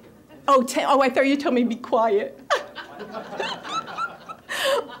 Oh, I thought you told me to be quiet.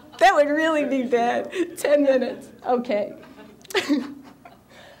 That would really be bad. 10 minutes, okay.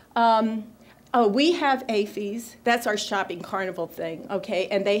 Oh, we have AFES, that's our shopping carnival thing, okay,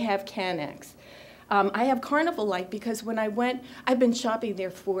 and they have Canex. I have Carnival Life because when I went, I've been shopping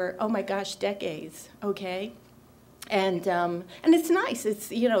there for, oh my gosh, decades, okay? And it's nice,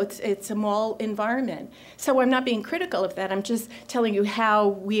 it's a mall environment. So I'm not being critical of that, I'm just telling you how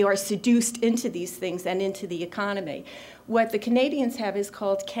we are seduced into these things and into the economy. What the Canadians have is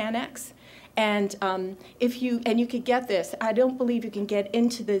called Canex. And you could get this. I don't believe you can get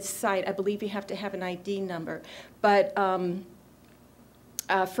into the site. I believe you have to have an ID number. But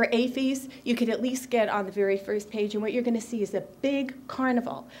for AFES, you could at least get on the very first page, and what you're going to see is a big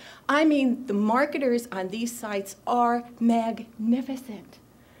carnival. I mean, the marketers on these sites are magnificent.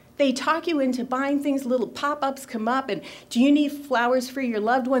 They talk you into buying things, little pop-ups come up, and do you need flowers for your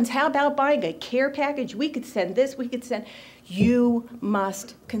loved ones? How about buying a care package? We could send this, we could send. You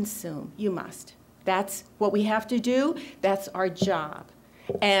must consume, you must. That's what we have to do, that's our job.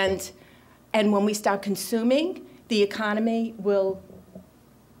 And when we stop consuming, the economy will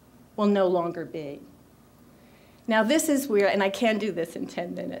no longer be. Now this is where, and I can do this in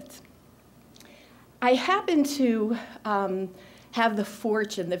 10 minutes. I happen to have the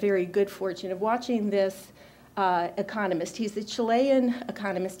fortune, the very good fortune, of watching this economist. He's a Chilean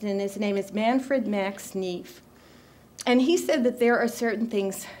economist, and his name is Manfred Max Neef. And he said that there are certain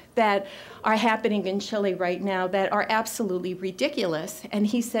things that are happening in Chile right now that are absolutely ridiculous. And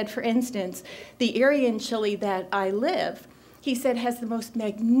he said, for instance, the area in Chile that I live, he said, has the most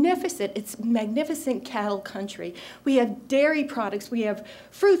magnificent cattle country. We have dairy products, we have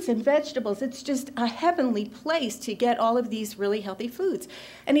fruits and vegetables. It's just a heavenly place to get all of these really healthy foods.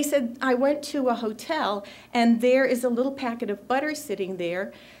 And he said, I went to a hotel, and there is a little packet of butter sitting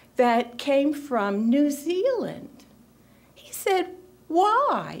there that came from New Zealand. He said,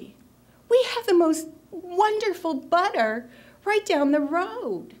 why? We have the most wonderful butter right down the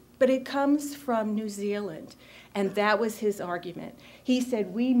road, but it comes from New Zealand. And that was his argument. He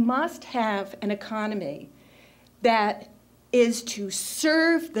said, we must have an economy that is to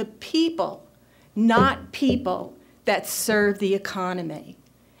serve the people, not people that serve the economy.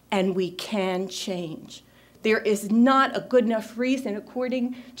 And we can change. There is not a good enough reason,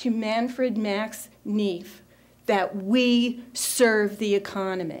 according to Manfred Max Neef, that we serve the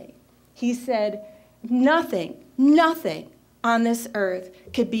economy. He said, nothing on this earth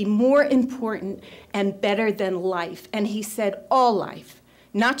could be more important and better than life. And he said, all life,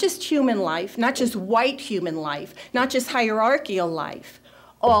 not just human life, not just white human life, not just hierarchical life,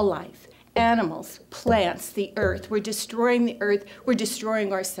 all life. Animals, plants, the earth. We're destroying the earth. We're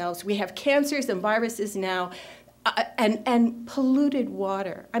destroying ourselves. We have cancers and viruses now. And polluted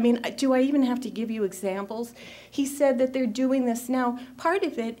water. I mean, do I even have to give you examples? He said that they're doing this now. Part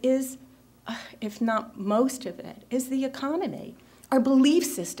of it is, if not most of it, is the economy, our belief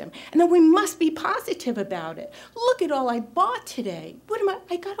system. And then we must be positive about it. Look at all I bought today.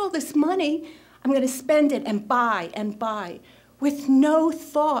 I got all this money. I'm going to spend it and buy, with no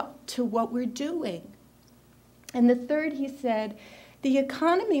thought to what we're doing. And the third, he said, the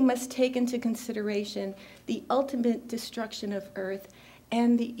economy must take into consideration the ultimate destruction of Earth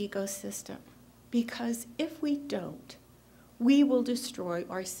and the ecosystem. Because if we don't, we will destroy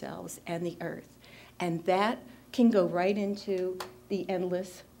ourselves and the Earth. And that can go right into the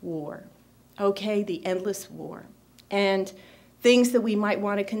endless war. Okay, the endless war. And things that we might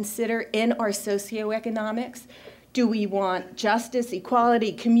want to consider in our socioeconomics. Do we want justice,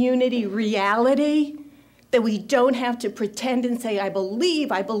 equality, community, reality? That we don't have to pretend and say, I believe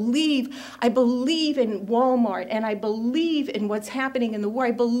in Walmart, and I believe in what's happening in the war,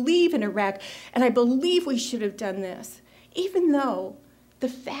 I believe in Iraq, and I believe we should have done this, even though the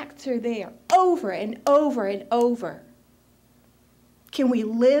facts are there over and over and over. Can we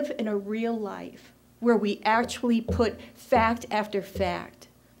live in a real life where we actually put fact after fact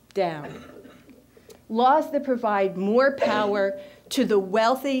down? Laws that provide more power to the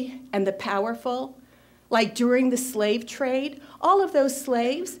wealthy and the powerful, like during the slave trade, all of those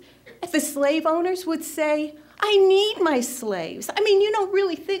slaves, the slave owners would say, I need my slaves. I mean, you don't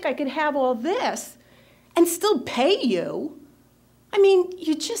really think I could have all this and still pay you? I mean,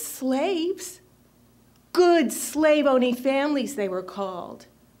 you're just slaves. Good slave-owning families, they were called.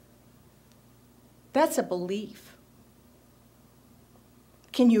 That's a belief.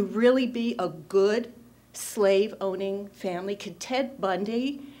 Can you really be a good slave-owning family? Could Ted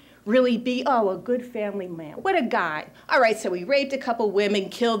Bundy really be, oh, a good family man? What a guy. All right, so he raped a couple women,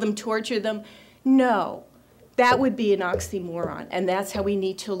 killed them, tortured them. No, that would be an oxymoron, and that's how we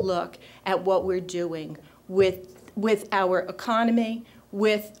need to look at what we're doing with our economy,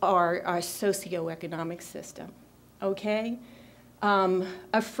 with our socioeconomic system, okay?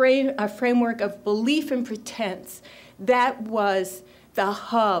 A framework of belief and pretense. That was the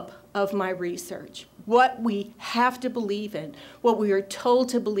hub of my research. What we have to believe in, what we are told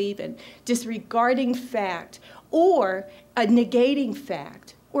to believe in, disregarding fact, or negating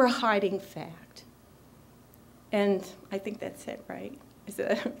fact, or hiding fact. And I think that's it, right? Is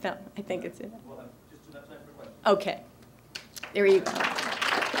it? No, I think it's it. We'll have just enough time for questions. Okay. There you go.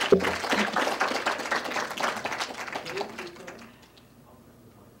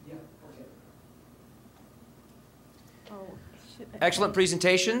 Excellent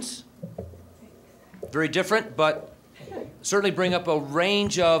presentations. Very different, but certainly bring up a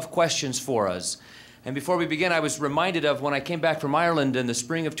range of questions for us. And before we begin, I was reminded of when I came back from Ireland in the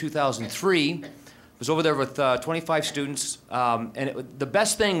spring of 2003. I was over there with 25 students, and the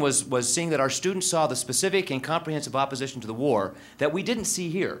best thing was seeing that our students saw the specific and comprehensive opposition to the war that we didn't see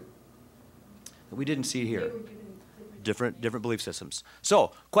here. Different belief systems.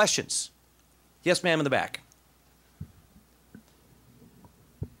 So, questions? Yes, ma'am, in the back.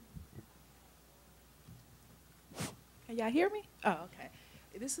 Can y'all hear me? Oh, okay.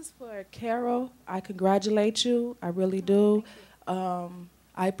 This is for Carol. I congratulate you. I really do.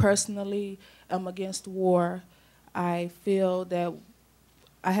 I personally am against war. I feel that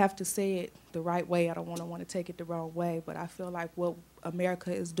I have to say it the right way. I don't want to take it the wrong way, but I feel like what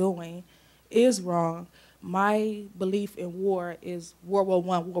America is doing is wrong. My belief in war is World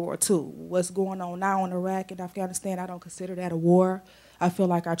War I, World War II. What's going on now in Iraq and Afghanistan, I don't consider that a war. I feel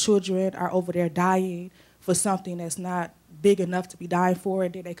like our children are over there dying for something that's not big enough to be dying for,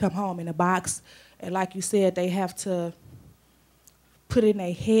 and then they come home in a box. And like you said, they have to put in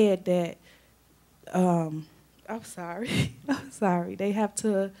their head that, I'm sorry, they have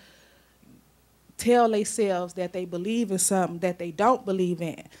to tell themselves that they believe in something that they don't believe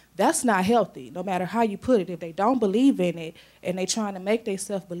in. That's not healthy, no matter how you put it. If they don't believe in it and they trying to make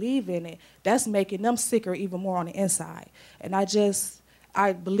themselves believe in it, that's making them sicker even more on the inside. And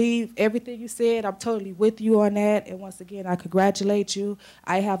I believe everything you said. I'm totally with you on that. And once again, I congratulate you.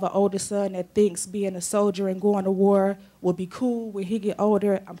 I have an older son that thinks being a soldier and going to war will be cool when he get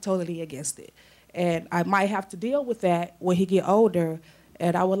older. I'm totally against it. And I might have to deal with that when he get older.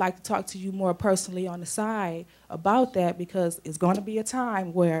 And I would like to talk to you more personally on the side about that, because it's going to be a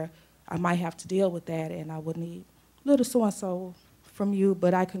time where I might have to deal with that, and I would need a little so-and-so from you.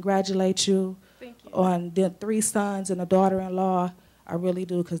 But I congratulate you, on the 3 sons and a daughter-in-law. I really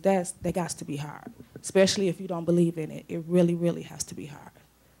do, because that got to be hard, especially if you don't believe in it. It really, really has to be hard.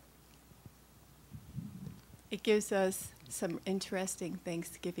 It gives us some interesting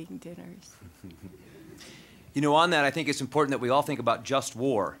Thanksgiving dinners. You know, on that, I think it's important that we all think about just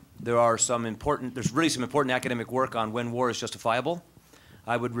war. There's really some important academic work on when war is justifiable.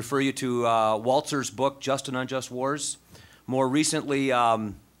 I would refer you to Waltzer's book, Just and Unjust Wars. More recently,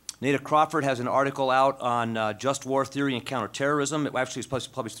 Nada Crawford has an article out on just war theory and counterterrorism. It actually was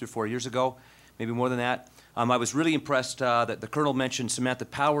published 3 or 4 years ago, maybe more than that. I was really impressed that the Colonel mentioned Samantha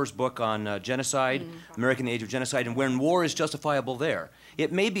Power's book on genocide, American Age of Genocide, and when war is justifiable there.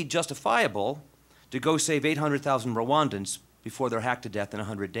 It may be justifiable to go save 800,000 Rwandans before they're hacked to death in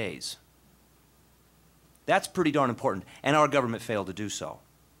 100 days. That's pretty darn important, and our government failed to do so.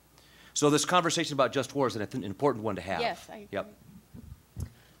 So this conversation about just war is an important one to have. Yes, I agree. Yep.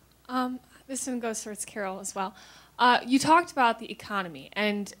 This one goes towards Carol as well. You talked about the economy,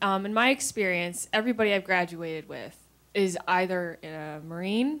 and in my experience, everybody I've graduated with is either in a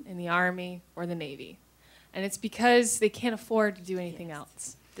Marine, in the Army, or the Navy. And it's because they can't afford to do anything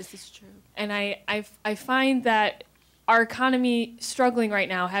else. This is true. And I find that our economy struggling right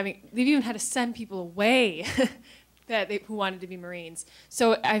now, they've even had to send people away who wanted to be Marines.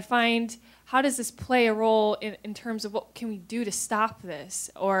 So I find, how does this play a role in terms of what can we do to stop this?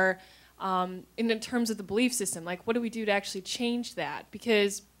 Or in terms of the belief system, like what do we do to actually change that?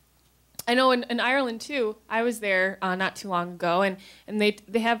 Because I know in Ireland too, I was there not too long ago, and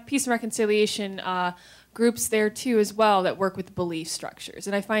they have peace and reconciliation groups there too as well that work with belief structures.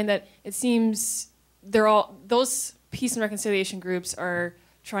 And I find that it seems those peace and reconciliation groups are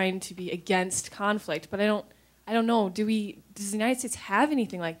trying to be against conflict, but I don't know, does the United States have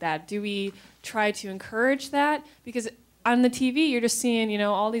anything like that? Do we try to encourage that? Because on the TV, you're just seeing,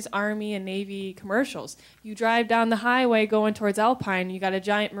 all these Army and Navy commercials. You drive down the highway going towards Alpine, you got a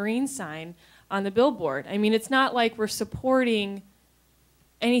giant Marine sign on the billboard. I mean, it's not like we're supporting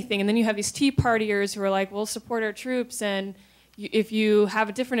anything. And then you have these Tea Partiers who are like, we'll support our troops, and if you have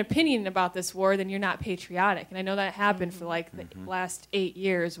a different opinion about this war, then you're not patriotic. And I know that happened for like the last 8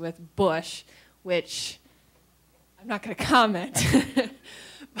 years with Bush, which I'm not going to comment.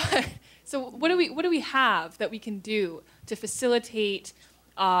 But so what do we have that we can do to facilitate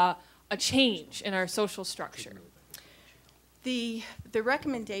a change in our social structure? The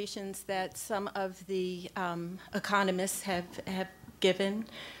recommendations that some of the economists have given,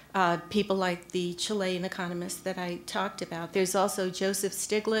 people like the Chilean economist that I talked about. There's also Joseph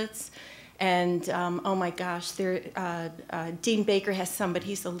Stiglitz, and oh my gosh, Dean Baker has some, but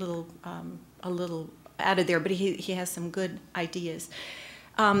he's a little out of there, but he has some good ideas.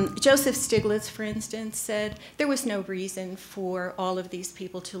 Joseph Stiglitz, for instance, said there was no reason for all of these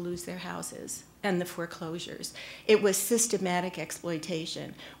people to lose their houses and the foreclosures. It was systematic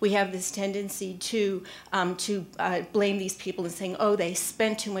exploitation. We have this tendency to blame these people and saying, oh, they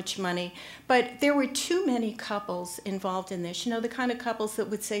spent too much money. But there were too many couples involved in this. The kind of couples that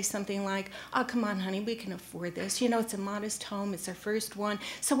would say something like, oh, come on, honey, we can afford this. It's a modest home. It's our first one,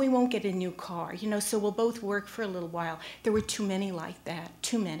 so we won't get a new car. So we'll both work for a little while. There were too many like that,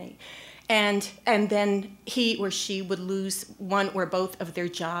 too many. And then he or she would lose one or both of their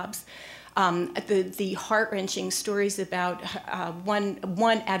jobs. The heart-wrenching stories about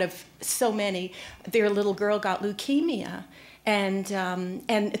one out of so many, their little girl got leukemia, and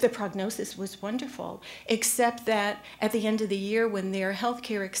the prognosis was wonderful, except that at the end of the year when their health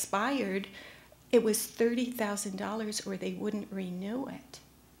care expired, it was $30,000 or they wouldn't renew it.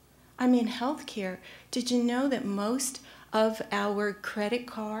 I mean, health care, did you know that most of our credit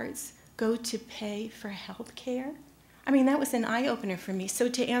cards go to pay for health care? I mean, that was an eye-opener for me. So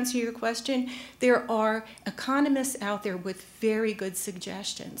to answer your question, there are economists out there with very good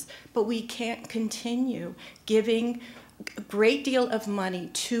suggestions, but we can't continue giving a great deal of money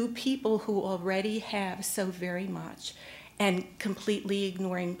to people who already have so very much and completely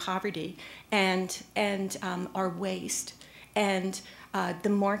ignoring poverty and our waste and the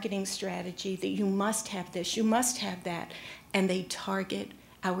marketing strategy that you must have this, you must have that, and they target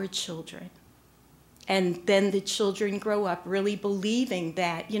our children. And then the children grow up really believing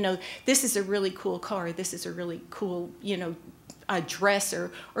that, this is a really cool car, this is a really cool, a dress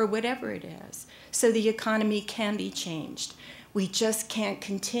or whatever it is. So the economy can be changed. We just can't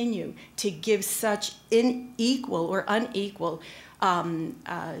continue to give such unequal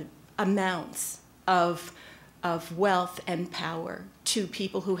amounts of wealth and power to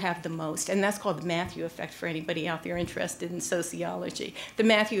people who have the most. And that's called the Matthew effect for anybody out there interested in sociology. The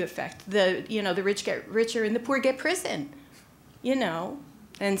Matthew effect, the rich get richer and the poor get prison,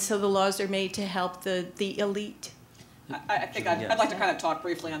 And so the laws are made to help the elite. I think I'd like to kind of talk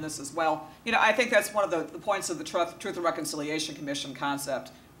briefly on this as well. I think that's one of the points of the Truth and Reconciliation Commission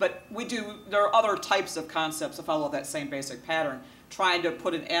concept. But there are other types of concepts that follow that same basic pattern, trying to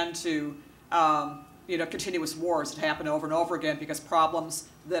put an end to continuous wars that happen over and over again because problems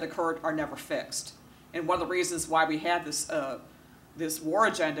that occurred are never fixed. And one of the reasons why we had this war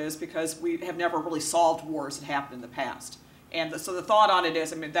agenda is because we have never really solved wars that happened in the past. And so the thought on it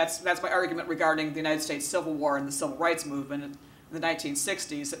is, that's my argument regarding the United States Civil War and the Civil Rights Movement in the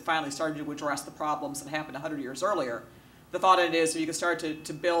 1960s that finally started to address the problems that happened 100 years earlier. The thought on it is you can start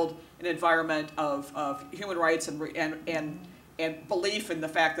to build an environment of human rights and belief in the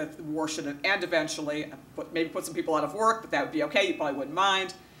fact that the war should end eventually, maybe put some people out of work, but that would be okay, you probably wouldn't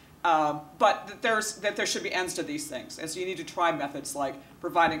mind. But that there should be ends to these things. And so you need to try methods like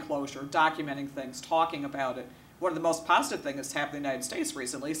providing closure, documenting things, talking about it. One of the most positive things that's happened in the United States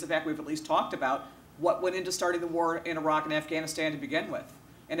recently is the fact we've at least talked about what went into starting the war in Iraq and Afghanistan to begin with,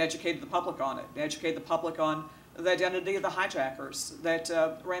 and educated the public on it, and educated the public on the identity of the hijackers that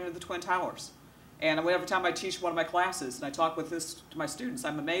ran into the Twin Towers. And every time I teach one of my classes and I talk with this to my students,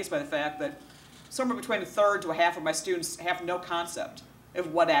 I'm amazed by the fact that somewhere between a third to a half of my students have no concept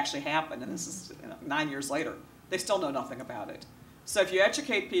of what actually happened. And this is 9 years later. They still know nothing about it. So if you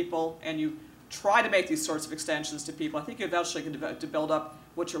educate people and you try to make these sorts of extensions to people, I think you eventually can to build up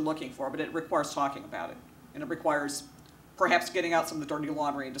what you're looking for, but it requires talking about it. And it requires perhaps getting out some of the dirty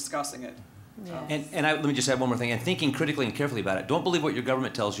laundry and discussing it. Yes. And let me just add one more thing, and thinking critically and carefully about it. Don't believe what your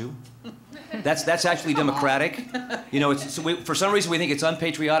government tells you. That's actually democratic. You know, for some reason we think it's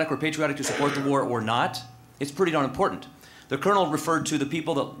unpatriotic or patriotic to support the war or not. It's pretty darn important. The colonel referred to the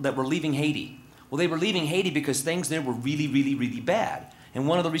people that were leaving Haiti. Well, they were leaving Haiti because things there were really, really, really bad. And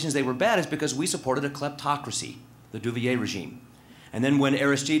one of the reasons they were bad is because we supported a kleptocracy, the Duvalier regime. And then when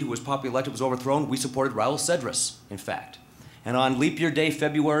Aristide, who was popularly elected, was overthrown, we supported Raoul Cedras, in fact. And on leap year day,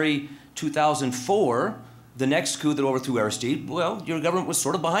 February 2004, the next coup that overthrew Aristide, well, your government was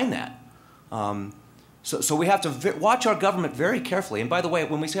sort of behind that. So we have to watch our government very carefully. And by the way,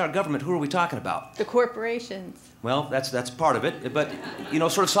 when we say our government, who are we talking about? The corporations. Well, that's part of it. But, you know,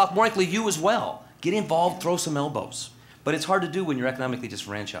 sort of sophomorically, you as well. Get involved, throw some elbows. But it's hard to do when you're economically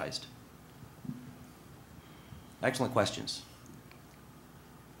disenfranchised. Excellent questions.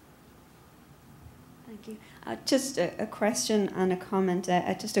 Thank you. Just a question and a comment.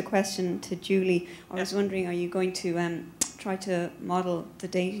 Just a question to Julie. I was wondering, are you going to try to model the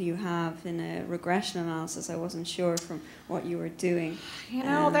data you have in a regression analysis? I wasn't sure from what you were doing. You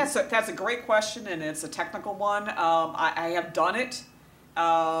know, that's a great question, and it's a technical one. I have done it.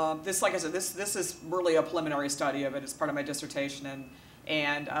 Like I said, this is really a preliminary study of it. It's part of my dissertation,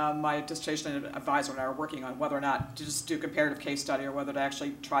 and my dissertation advisor and I are working on whether or not to just do a comparative case study or whether to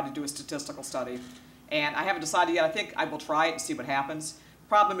actually try to do a statistical study. And I haven't decided yet. I think I will try it and see what happens.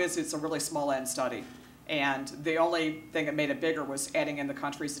 Problem is, it's a really small N study. And the only thing that made it bigger was adding in the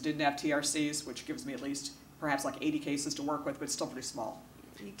countries that didn't have TRCs, which gives me at least perhaps like 80 cases to work with, but it's still pretty small.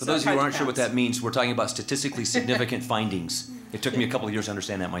 For those of you who aren't sure what that means, we're talking about statistically significant findings. It took me a couple of years to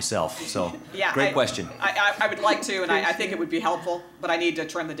understand that myself. So, yeah, great question. I would like to, and I think it would be helpful, but I need to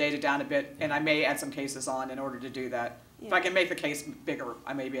trim the data down a bit, and I may add some cases on in order to do that. Yeah. If I can make the case bigger,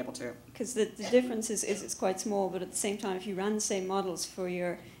 I may be able to. Because the difference is it's quite small, but at the same time, if you ran the same models for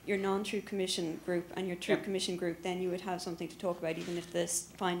your non-true commission group and your true commission group, then you would have something to talk about, even if this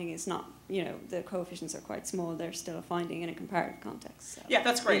finding is not, you know, the coefficients are quite small, they're still a finding in a comparative context. So yeah,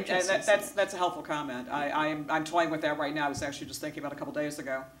 that's great. That's a helpful comment. I'm toying with that right now. I was actually just thinking about it a couple days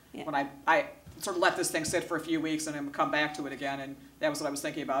ago when I sort of let this thing sit for a few weeks and then come back to it again, and that was what I was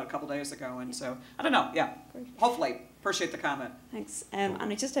thinking about a couple days ago. And so, I don't know, hopefully. Appreciate the comment. Thanks. And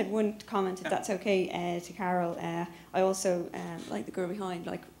I just had one comment, if that's okay, to Carol. I also, like the girl behind,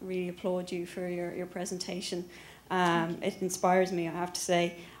 really applaud you for your presentation. It inspires me, I have to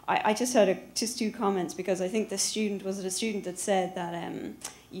say. I just had just two comments, because I think the student, was it a student that said that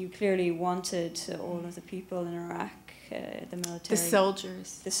you clearly wanted all of the people in Iraq, the military.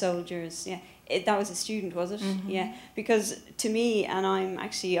 The soldiers. Yeah. That was a student, was it? Mm-hmm. Yeah, because to me, and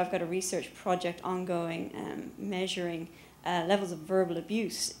I've got a research project ongoing measuring levels of verbal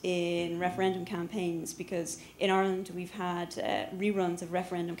abuse in referendum campaigns, because in Ireland we've had reruns of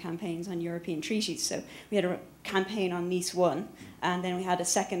referendum campaigns on European treaties. So we had a campaign on Nice 1, and then we had a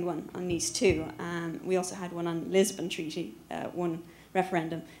second one on Nice 2. We also had one on Lisbon Treaty 1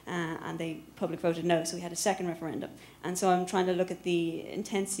 referendum, and they public voted no, so we had a second referendum. And so I'm trying to look at the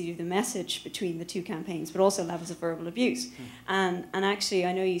intensity of the message between the two campaigns, but also levels of verbal abuse. And actually,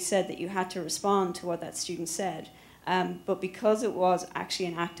 I know you said that you had to respond to what that student said, but because it was actually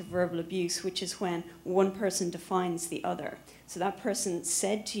an act of verbal abuse, which is when one person defines the other. So that person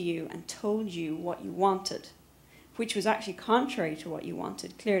said to you and told you what you wanted, which was actually contrary to what you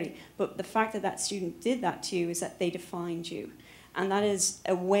wanted, clearly. But the fact that that student did that to you is that they defined you. And that is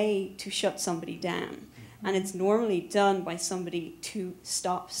a way to shut somebody down. And it's normally done by somebody to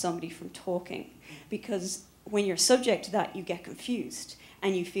stop somebody from talking. Because when you're subject to that, you get confused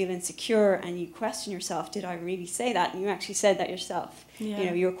and you feel insecure and you question yourself, did I really say that? And you actually said that yourself. Yeah. You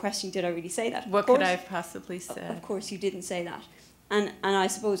know, you were questioning, did I really say that? What could I have possibly said? Of course you didn't say that. And I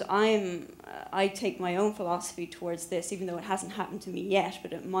suppose I take my own philosophy towards this, even though it hasn't happened to me yet,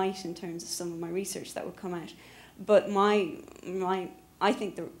 but it might in terms of some of my research that would come out. But I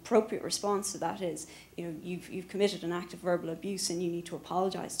think the appropriate response to that is, you know, you've committed an act of verbal abuse and you need to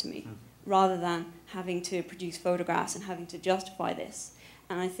apologize to me, rather than having to produce photographs and having to justify this.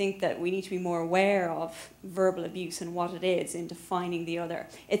 And I think that we need to be more aware of verbal abuse and what it is in defining the other.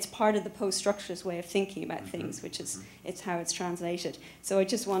 It's part of the post-structuralist way of thinking about things, which is it's how it's translated. So I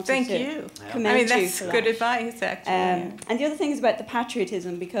just wanted Thank to you. commend I mean, you that's for good that. advice, actually. And the other thing is about the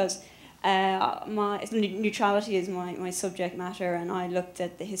patriotism, because my neutrality is my subject matter, and I looked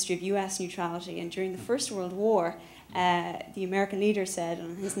at the history of U.S. neutrality. And during the First World War, the American leader said,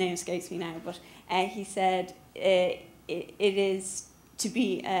 and his name escapes me now, but he said it is to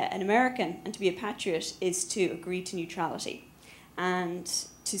be an American and to be a patriot is to agree to neutrality, and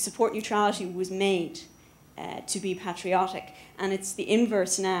to support neutrality was made to be patriotic. And it's the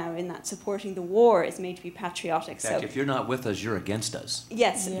inverse now, in that supporting the war is made to be patriotic. In fact, if you're not with us, you're against us.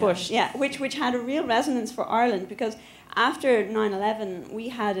 Yes, Yeah. Bush, yeah, which had a real resonance for Ireland, because after 9/11, we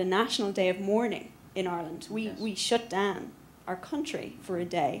had a national day of mourning in Ireland. We shut down our country for a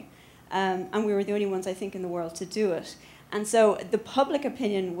day, and we were the only ones, I think, in the world to do it. And so the public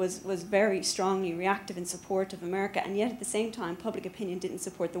opinion was very strongly reactive in support of America, and yet at the same time, public opinion didn't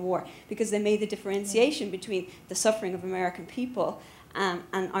support the war, because they made the differentiation between the suffering of American people, and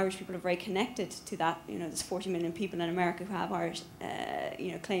Irish people are very connected to that. You know, there's 40 million people in America who have Irish,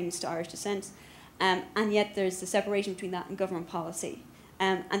 claims to Irish descent, and yet there's the separation between that and government policy.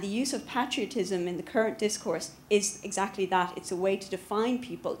 And the use of patriotism in the current discourse is exactly that. It's a way to define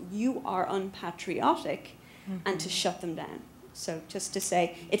people. You are unpatriotic, and to shut them down. So just to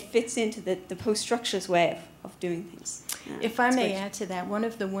say, it fits into the post-structuralist way of doing things. If I It's may great. add to that, one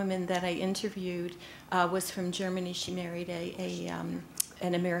of the women that I interviewed was from Germany. She married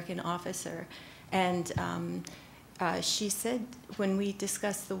an American officer. And she said, when we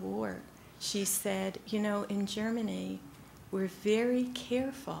discussed the war, she said, you know, in Germany, we're very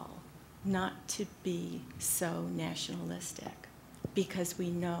careful not to be so nationalistic because we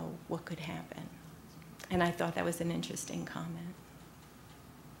know what could happen. And I thought that was an interesting comment.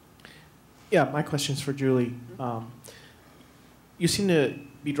 Yeah, my question's for Julie. You seem to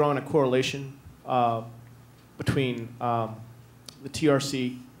be drawing a correlation between the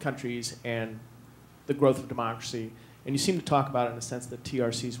TRC countries and the growth of democracy. And you seem to talk about it in the sense that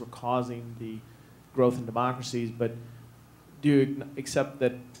TRCs were causing the growth in democracies, but do you accept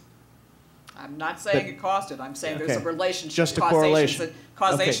that? I'm not saying it caused it. I'm saying there's a Okay. relationship. Just a Causation's correlation.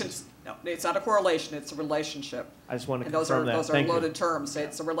 Causation's, no, it's not a correlation, it's a relationship. I just wanted to And those confirm that. are Thank you. loaded terms.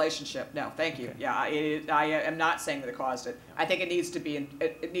 It's a relationship. No, thank you. Okay. Yeah, I am not saying that it caused it. I think it needs to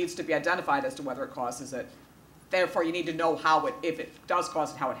be identified as to whether it causes it. Therefore, you need to know how it, if it does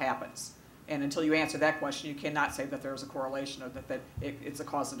cause it, how it happens. And until you answer that question, you cannot say that there's a correlation or that it's a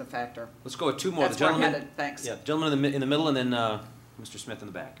causative factor. Let's go with two more. That's The where I'm gentleman, headed. Thanks. yeah, gentleman in the middle, and then Mr. Smith in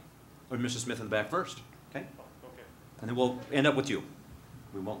the back. Or Mr. Smith in the back first, okay? Okay. And then we'll end up with you.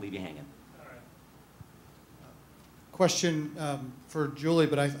 We won't leave you hanging. All right. Question for Julie,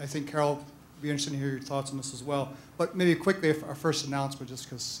 but I think Carol would be interested to hear your thoughts on this as well. But maybe quickly, our first announcement, just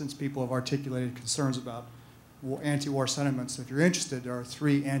because since people have articulated concerns about anti-war sentiments, if you're interested, there are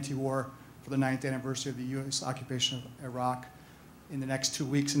 3 anti-war for the 9th anniversary of the U.S. occupation of Iraq in the next 2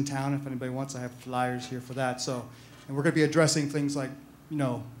 weeks in town. If anybody wants, I have flyers here for that. So, and we're going to be addressing things like, you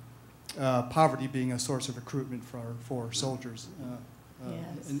know, poverty being a source of recruitment for soldiers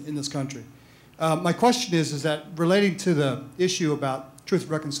Yes. in this country. My question is that relating to the issue about Truth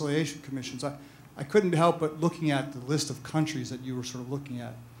and Reconciliation Commissions, I couldn't help but looking at the list of countries that you were sort of looking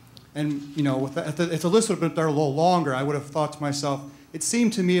at. And, you know, if the list would have been there a little longer, I would have thought to myself, it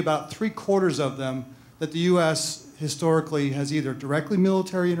seemed to me about 3/4 of them that the U.S. historically has either directly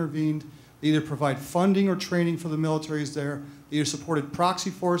military intervened, they either provide funding or training for the militaries there, they either supported proxy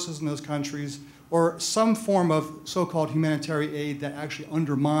forces in those countries, or some form of so-called humanitarian aid that actually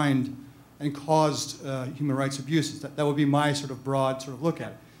undermined and caused human rights abuses. That would be my sort of broad sort of look at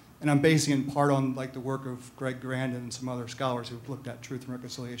it. And I'm basing it in part on like the work of Greg Grandin and some other scholars who have looked at Truth and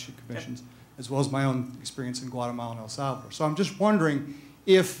Reconciliation Commissions, as well as my own experience in Guatemala and El Salvador. So I'm just wondering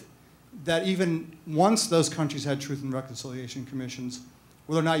if that even once those countries had Truth and Reconciliation Commissions,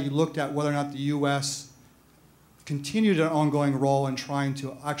 whether or not you looked at whether or not the U.S. continued an ongoing role in trying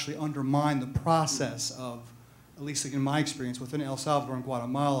to actually undermine the process of, at least in my experience, within El Salvador and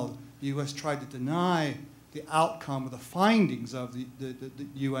Guatemala, the U.S. tried to deny the outcome of the findings of the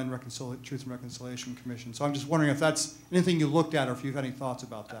UN Truth and Reconciliation Commission. So I'm just wondering if that's anything you looked at or if you have any thoughts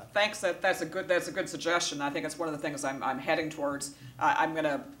about that. Thanks. That's a good suggestion. I think it's one of the things I'm heading towards. I'm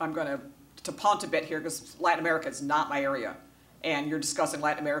gonna to punt a bit here because Latin America is not my area, and you're discussing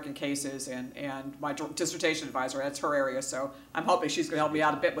Latin American cases, and my dissertation advisor, that's her area. So I'm hoping she's going to help me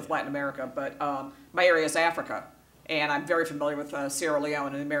out a bit with Latin America. But my area is Africa, and I'm very familiar with Sierra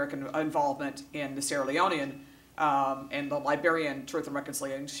Leone and American involvement in the Sierra Leonean and the Liberian Truth and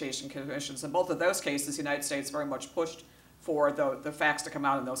Reconciliation Commissions. In both of those cases, the United States very much pushed for the facts to come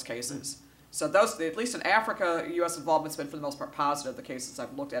out in those cases. So those, at least in Africa, U.S. involvement's been for the most part positive, the cases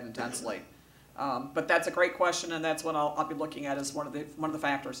I've looked at intensely. But that's a great question, and that's what I'll be looking at as one of the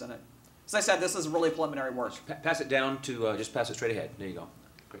factors in it. As I said, this is really preliminary work. Pass it down to, just pass it straight ahead. There you go.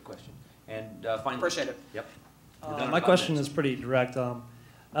 Great question. And finally. Appreciate it. Yep. My question is pretty direct.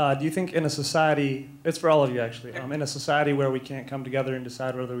 Do you think in a society, it's for all of you actually, in a society where we can't come together and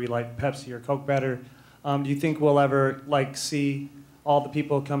decide whether we like Pepsi or Coke better, do you think we'll ever see all the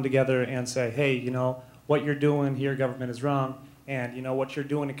people come together and say, hey, you know, what you're doing here, government, is wrong, and you know, what you're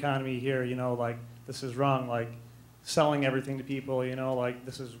doing, economy here, you know, like, this is wrong, like, selling everything to people, you know, like,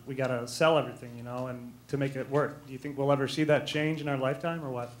 we gotta sell everything, you know, and to make it work. Do you think we'll ever see that change in our lifetime,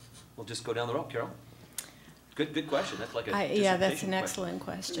 or what? We'll just go down the road, Carol. Good question. That's like a Yeah, that's an dissertation excellent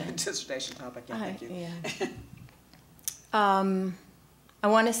question. Dissertation topic, yeah, thank you. Yeah. I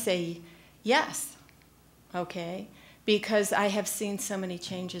want to say yes, okay, because I have seen so many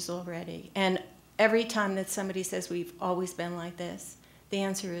changes already. And every time that somebody says we've always been like this, the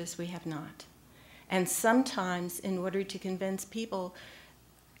answer is we have not. And sometimes, in order to convince people,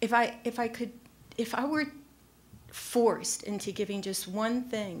 if I were forced into giving just one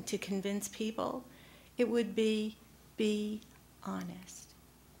thing to convince people, it would be honest.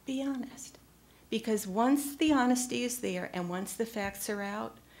 Be honest. Because once the honesty is there and once the facts are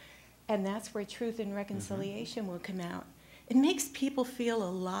out, and that's where truth and reconciliation will come out, it makes people feel a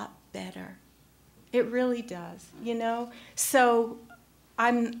lot better. It really does, you know? So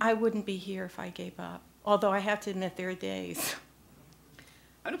I wouldn't be here if I gave up, although I have to admit there are days.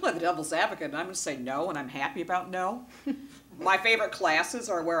 I'm going to play the devil's advocate, and I'm going to say no, and I'm happy about no. My favorite classes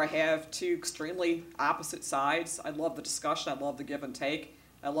are where I have two extremely opposite sides. I love the discussion. I love the give and take.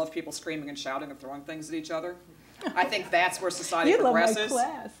 I love people screaming and shouting and throwing things at each other. I think that's where society progresses. You love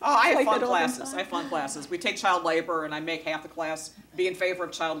my class. Oh, I have like fun classes. I have fun classes. We take child labor, and I make half the class be in favor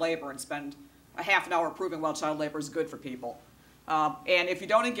of child labor and spend a half an hour proving why child labor is good for people. And if you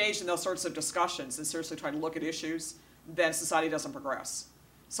don't engage in those sorts of discussions and seriously try to look at issues, then society doesn't progress.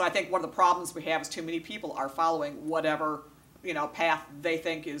 So I think one of the problems we have is too many people are following whatever, you know, path they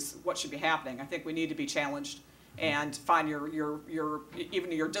think is what should be happening. I think we need to be challenged and find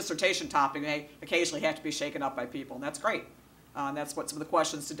even your dissertation topic may occasionally have to be shaken up by people, and that's great. And that's what some of the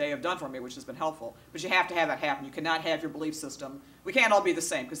questions today have done for me, which has been helpful. But you have to have that happen. You cannot have your belief system. We can't all be the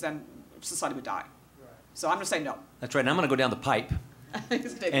same, because then society would die. So I'm going to say no. That's right. And I'm going to go down the pipe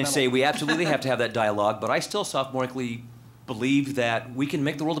and say we absolutely have to have that dialogue, but I still sophomorically believe that we can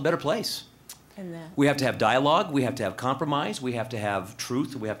make the world a better place. And that. We have to have dialogue, we have to have compromise, we have to have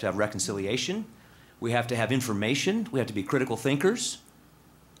truth, we have to have reconciliation, we have to have information, we have to be critical thinkers,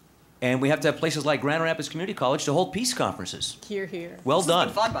 and we have to have places like Grand Rapids Community College to hold peace conferences. Hear, hear. Well done.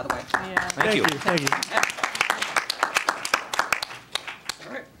 It's been fun, by the way. Yeah. Thank you. Thank you.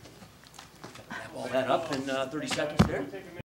 All right. Wrap all that up in 30 seconds there.